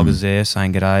few cloggers there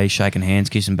saying g'day, shaking hands,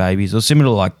 kissing babies. It was similar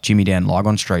to like Jimmy down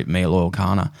Lygon Street, me at Loyal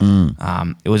Kana.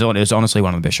 It was honestly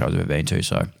one of the best shows I've ever been to.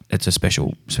 So it's a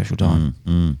special time.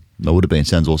 That would have been.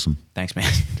 Sounds awesome. Thanks,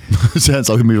 man. Sounds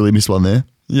like we really missed one there.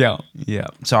 Yeah.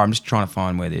 Sorry, I'm just trying to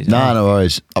find where these are. No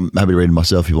worries. I'm happy to read them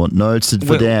myself if you want. Notes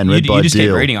for Dan, read by You just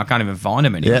Deal. keep reading. I can't even find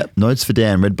them anymore. Yeah, notes for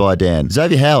Dan, read by Dan.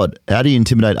 Xavier Howard, how do you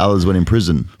intimidate others when in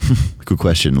prison? Good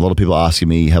question. A lot of people are asking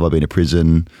me, have I been to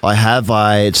prison? I have.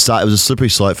 It was a slippery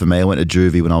slope for me. I went to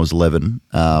juvie when I was 11.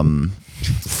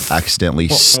 Accidentally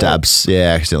stabbed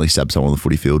someone on the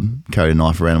footy field. Carried a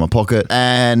knife around in my pocket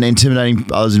and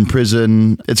intimidating others in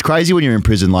prison. It's crazy when you're in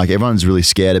prison. Like everyone's really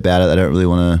scared about it. They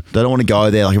don't want to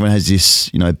go there. Like everyone has this,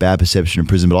 bad perception of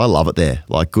prison, but I love it there.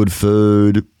 Like good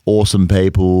food, awesome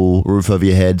people, roof over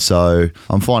your head. So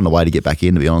I'm finding a way to get back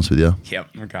in, to be honest with you. Yep.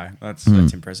 Okay. That's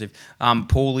impressive.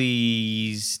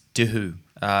 Paulie's Duhu.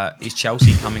 Is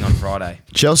Chelsea coming on Friday?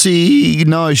 Chelsea,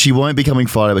 no, she won't be coming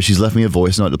Friday, but she's left me a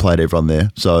voice note to play to everyone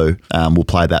there. So we'll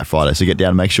play that Friday. So get down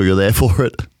and make sure you're there for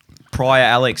it. Prior,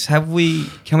 Alex, can we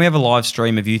have a live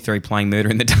stream of you three playing Murder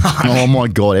in the Dark? Oh my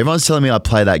God. Everyone's telling me I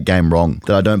play that game wrong,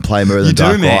 that I don't play Murder in the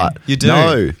Dark right. You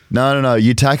do. No.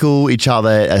 You tackle each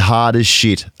other hard as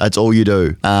shit. That's all you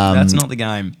do. That's not the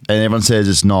game. And everyone says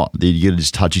it's not. You got to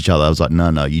just touch each other. I was like,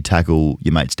 no. You tackle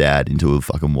your mate's dad into a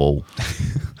fucking wall.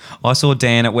 I saw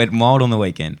Dan at Wet n Wild on the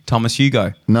weekend. Thomas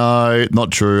Hugo. No,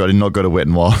 not true. I did not go to Wet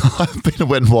n Wild. I've been to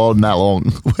Wet n Wild in that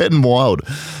long. Wet n Wild.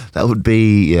 That would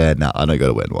be, I don't go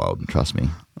to Wet n Wild. Trust me.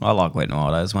 I like Wet n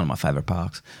Wild. It's one of my favourite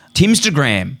parks.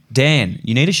 Timstagram. Dan,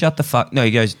 you need to shut the fuck... No,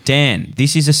 he goes, Dan,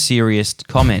 this is a serious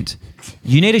comment.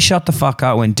 You need to shut the fuck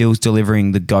up when Dill's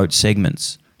delivering the GOAT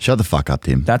segments. Shut the fuck up,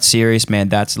 Tim. That's serious, man.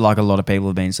 That's like a lot of people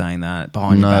have been saying that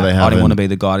behind your back. They haven't. I didn't want to be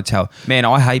the guy to tell. Man,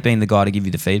 I hate being the guy to give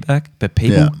you the feedback, but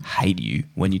people hate you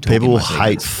when you talk. People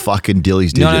hate fucking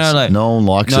Dilly's digits. No. No one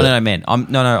likes it. No, man. I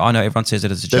know everyone says it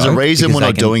as a joke. There's a reason we're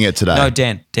not doing it today. No,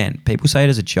 Dan. People say it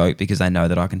as a joke because they know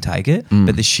that I can take it.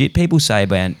 But the shit people say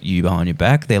about you behind your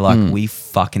back, they're like, we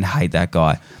fucking hate that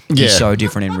guy. He's so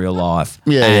different in real life.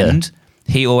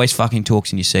 He always fucking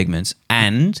talks in your segments,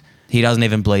 and he doesn't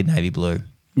even bleed navy blue.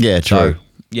 Yeah, true.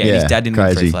 So, his dad didn't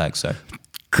win 3 flags, so.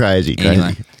 Crazy.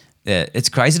 Anyway, it's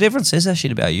crazy that everyone says that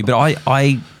shit about you, but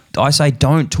I say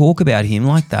don't talk about him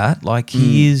like that. Like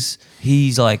he's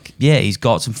like, he's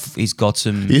got some You're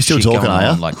still shit talking, going are you?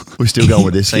 on. Like, we're still going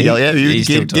with this. See?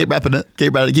 Keep wrapping it.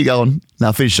 Keep going.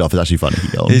 Now finish it off. It's actually funny.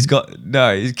 Keep going. He's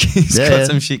got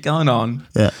some shit going on.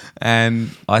 Yeah.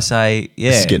 And I say,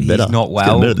 he's getting better. Not well. He's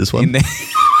getting better at this one.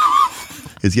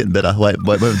 It's getting better. Wait,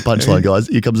 punchline, guys.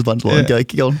 Here comes the punchline. Go,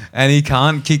 keep going. And he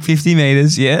can't kick 50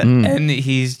 metres yet. And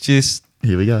he's just...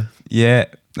 Here we go. Yeah,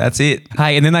 that's it.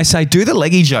 Hey, and then they say, do the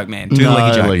leggy joke, man. Do the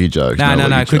leggy joke.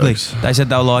 No, quickly. They said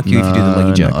they'll like you if you do the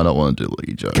leggy joke. I don't want to do the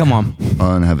leggy joke. Come on. I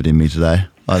don't have it in me today.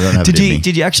 I don't have it in me.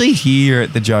 Did you actually hear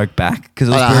the joke back? Because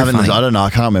it was very funny. I don't know. I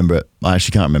can't remember it. I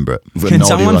actually can't remember it. Can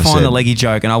someone find the leggy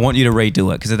joke? And I want you to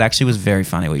redo it because it actually was very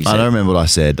funny what you said. I don't remember what I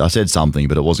said. I said something,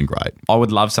 but it wasn't great. I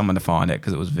would love someone to find it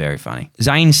because it was very funny.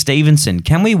 Zane Stevenson,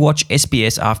 can we watch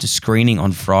SBS after screening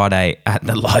on Friday at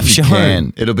the live show?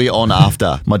 Can. It'll be on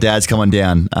after. My dad's coming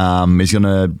down. He's going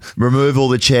to remove all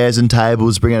the chairs and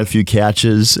tables, bring out a few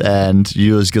couches, and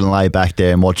you're just going to lay back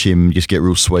there and watch him just get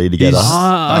real sweaty together.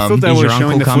 I thought they were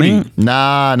showing the coming? footy.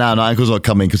 No, Uncle's not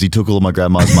coming because he took all of my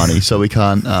grandma's money, so we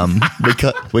can't.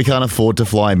 We can't afford to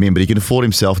fly him in, but he can afford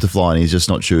himself to fly in. He's just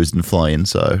not choosing to fly in.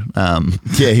 So,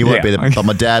 he won't be there. Okay. But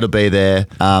my dad will be there.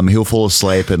 He'll fall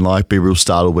asleep and be real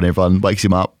startled when everyone wakes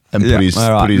him up and put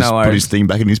his thing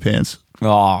back in his pants.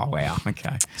 Oh, wow.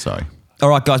 Okay. Sorry. All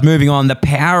right, guys, moving on. The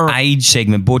Power Age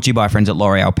segment brought to you by friends at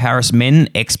L'Oreal. Paris Men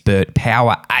Expert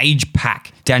Power Age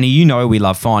Pack. Danny, you know we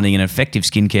love finding an effective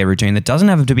skincare routine that doesn't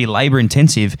have to be labour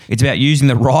intensive. It's about using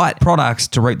the right products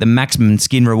to reap the maximum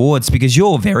skin rewards because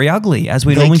you're very ugly, as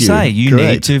we normally say. You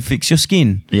need to fix your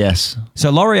skin. Yes.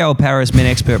 So L'Oreal Paris Men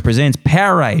Expert presents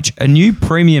Powerage, a new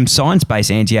premium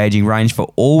science-based anti-aging range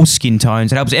for all skin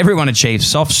tones. It helps everyone achieve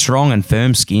soft, strong and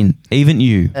firm skin, even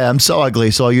you. Yeah, I'm so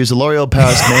ugly, so I use the L'Oreal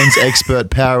Paris Men's Expert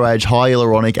Powerage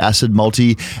Hyaluronic Acid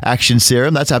Multi-Action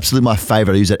Serum. That's absolutely my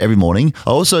favourite. I use that every morning.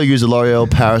 I also use the L'Oreal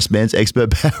Paris Men's Expert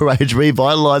Powerage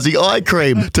Revitalising Eye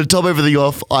Cream. To top everything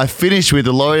off, I finish with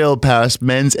the L'Oreal Paris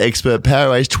Men's Expert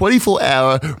Powerage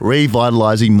 24-hour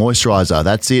Revitalising Moisturiser.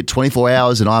 That's it, 24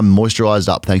 hours and I'm moisturised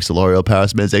up thanks to L'Oreal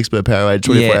Paris Men's Expert Powerage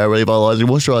 24-hour Revitalising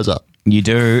Moisturiser. You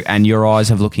do, and your eyes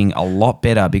have looking a lot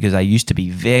better because they used to be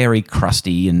very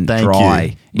crusty and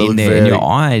dry in there. And your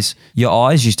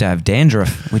eyes used to have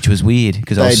dandruff, which was weird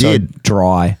because I was so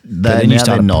dry. Then you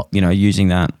started not. Using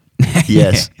that.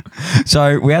 Yes.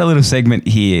 So we had a little segment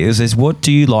here. It says, what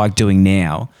do you like doing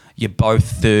now? You're both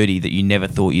 30 that you never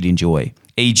thought you'd enjoy.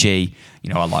 E.g.,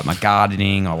 I like my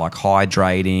gardening, I like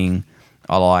hydrating,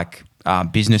 I like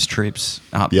business trips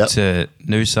up to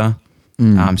Noosa.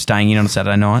 Staying in on a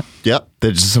Saturday night. Yep.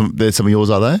 There's some of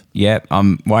yours, are they? Yep.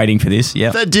 I'm waiting for this.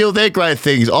 Yep. They're great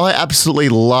things. I absolutely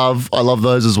love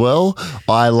those as well.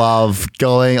 I love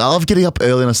getting up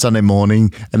early on a Sunday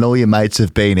morning and all your mates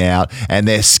have been out and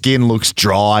their skin looks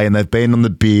dry and they've been on the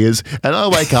beers and I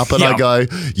wake up and I go,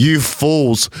 you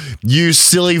fools, you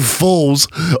silly fools.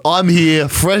 I'm here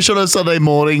fresh on a Sunday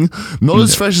morning, not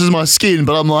as fresh as my skin,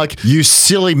 but I'm like, you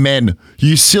silly men,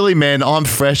 I'm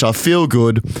fresh, I feel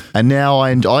good. And now I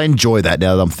enjoy that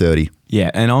now that I'm 30. Yeah,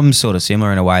 and I'm sort of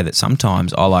similar in a way that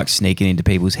sometimes I like sneaking into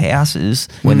people's houses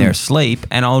when they're asleep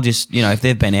and I'll just, if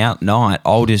they've been out at night,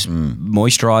 I'll just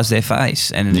moisturise their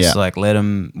face and just let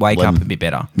them wake up a bit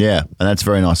better. Yeah, and that's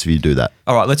very nice of you to do that.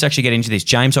 All right, let's actually get into this.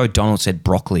 James O'Donnell said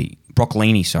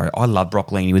broccolini, sorry. I love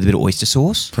broccolini with a bit of oyster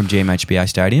sauce from GMHBA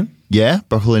Stadium. Yeah,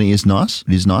 broccolini is nice.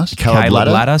 It is nice. Caleb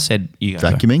Latta said...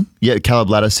 vacuuming. Yeah, Caleb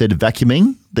Latta said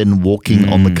vacuuming, then walking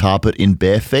on the carpet in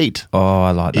bare feet. Oh,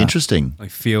 I like that. Interesting. I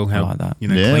feel how like that.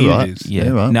 clean right. it is. Yeah,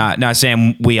 right. No,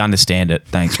 Sam, we understand it.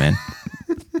 Thanks, man.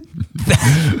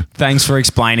 Thanks for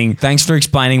explaining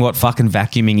what fucking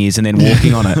vacuuming is and then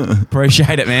walking on it.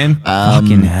 Appreciate it, man.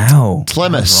 Fucking hell.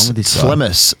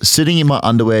 Clemus, sitting in my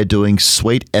underwear doing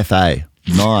sweet FA.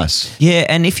 Nice. Yeah,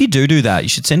 and if you do that, you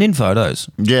should send in photos.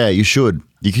 Yeah, you should.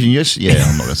 You can just, I'm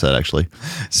not going to say that actually.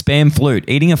 Spam flute,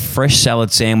 eating a fresh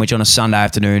salad sandwich on a Sunday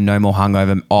afternoon, no more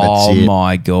hungover. Oh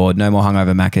my God, no more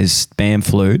hungover Macca's. Spam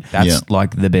flute, that's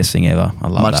like the best thing ever. I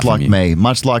love that.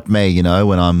 Much like me,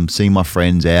 when I'm seeing my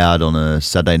friends out on a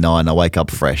Saturday night and I wake up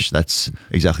fresh, that's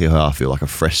exactly how I feel, like a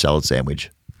fresh salad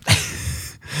sandwich.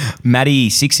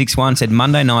 Maddie661 said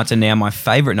Monday nights are now my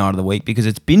favourite night of the week because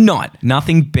it's bin night.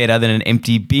 Nothing better than an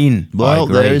empty bin. Well,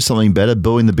 there is something better,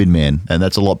 booing the bin man, and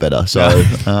that's a lot better. So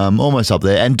almost up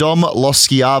there. And Dom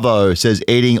Loschiavo says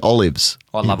eating olives.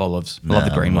 I love olives. I love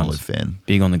the green ones. Olive fan.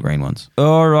 Big on the green ones.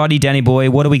 Alrighty, Danny boy,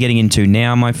 what are we getting into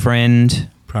now, my friend?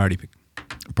 Priority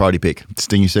pick.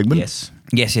 Stingy segment?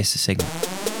 Yes, the segment.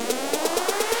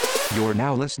 You're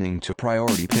now listening to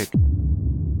Priority Pick.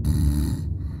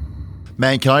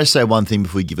 Man, can I just say one thing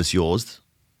before you give us yours?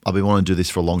 I've been wanting to do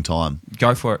this for a long time.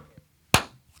 Go for it.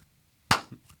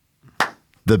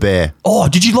 The Bear. Oh,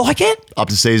 did you like it? Up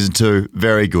to season 2.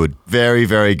 Very good. Very,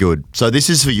 very good. So this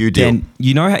is for you, Dill. Dan,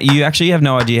 you actually have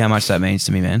no idea how much that means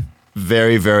to me, man.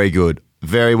 Very, very good.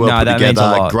 Very well put together. Means a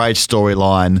lot. Great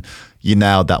storyline. You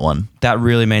nailed that one. That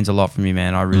really means a lot from you,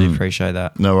 man. I really appreciate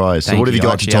that. No worries. So what have you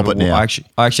got to top it now? I actually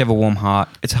have a warm heart.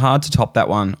 It's hard to top that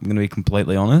one. I'm going to be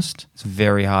completely honest. It's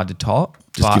very hard to top.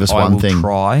 Just give us one thing. I will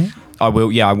try. I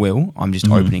will. Yeah, I will. I'm just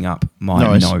opening up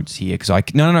my notes here because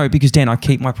because Dan, I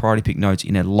keep my priority pick notes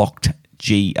in a locked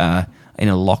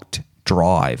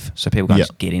drive, so people can't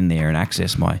just get in there and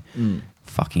access my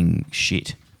fucking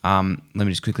shit. Let me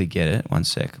just quickly get it. One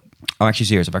sec. I'm actually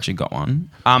serious. I've actually got one.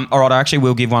 All right, I actually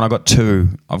will give one. I've got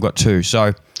two.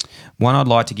 So one I'd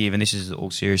like to give, and this is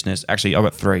all seriousness. Actually, I've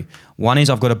got 3. One is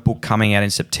I've got a book coming out in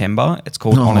September. It's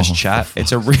called Honest Chat.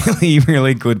 It's a really,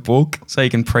 really good book. So you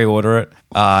can pre-order it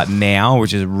now,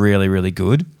 which is really, really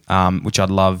good, which I'd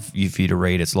love for you to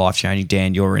read. It's life-changing.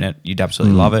 Dan, you're in it. You'd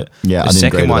absolutely love it. Yeah, the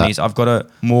second one is I've got a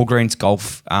More Greens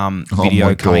Golf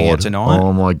video coming out tonight.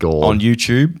 Oh, my God. On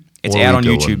YouTube. It's out on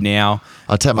YouTube now.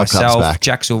 I'll take my cups back.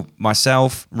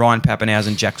 Myself, Ryan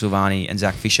Pappenhausen, Jack Silvani, and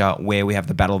Zach Fisher, where we have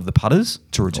the Battle of the Putters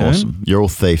to return. Awesome. You're all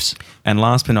thieves. And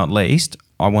last but not least,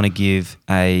 I want to give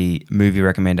a movie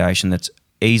recommendation that's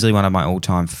easily one of my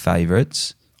all-time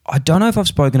favourites. I don't know if I've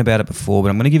spoken about it before, but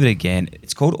I'm going to give it again.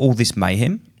 It's called All This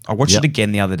Mayhem. I watched it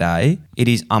again the other day. It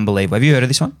is unbelievable. Have you heard of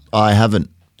this one? I haven't.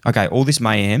 Okay, All This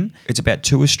Mayhem. It's about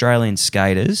two Australian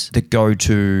skaters that go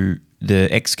to the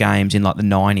X Games in like the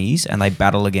 90s and they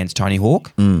battle against Tony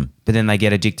Hawk. But then they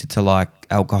get addicted to like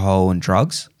alcohol and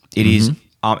drugs. It is...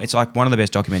 it's like one of the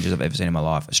best documentaries I've ever seen in my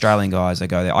life. Australian guys, they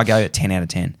go there. I go at 10 out of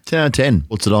 10. 10 out of 10.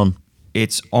 What's it on?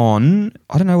 It's on...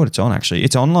 I don't know what it's on, actually.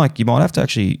 It's on like... You might have to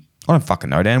actually... I don't fucking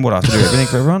know, Dan, what I have to do everything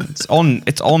for everyone.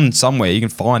 It's on somewhere. You can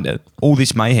find it. All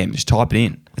This Mayhem. Just type it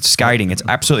in. It's skating. It's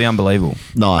absolutely unbelievable.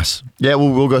 Nice. Yeah,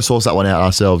 we'll go source that one out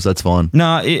ourselves. That's fine. No,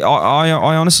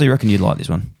 I honestly reckon you'd like this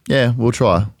one. Yeah, we'll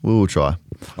try. We will try.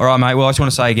 All right, mate. Well, I just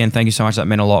want to say again, thank you so much. That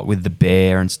meant a lot with the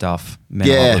bear and stuff. Meant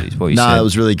a lot with what you said. It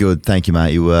was really good. Thank you,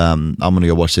 mate. I'm going to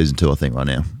go watch season 2, I think, right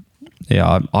now.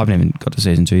 Yeah, I haven't even got to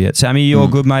season 2 yet. Sammy, you all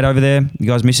good, mate, over there? You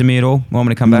guys missing me at all? Want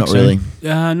me to come back soon?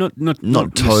 Not really.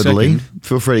 Not totally.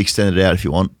 Feel free to extend it out if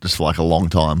you want, just for like a long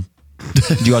time.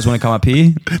 Do you guys want to come up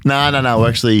here? No. We're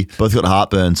actually both got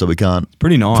heartburn, so we can't. It's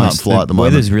pretty nice. Can't fly at the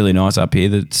moment. Weather's really nice up here.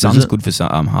 The sun's good for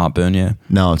heartburn, yeah.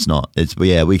 No, it's not. We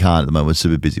can't at the moment. We're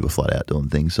super busy. We're flat out doing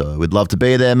things, so we'd love to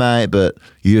be there, mate, but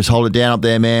you just hold it down up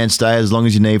there, man. Stay as long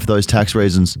as you need for those tax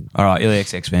reasons. All right,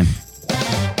 IllyXX, fam.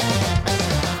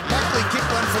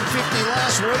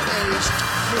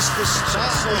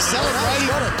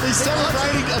 He's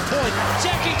celebrating a point.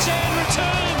 Jackie Chan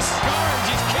returns.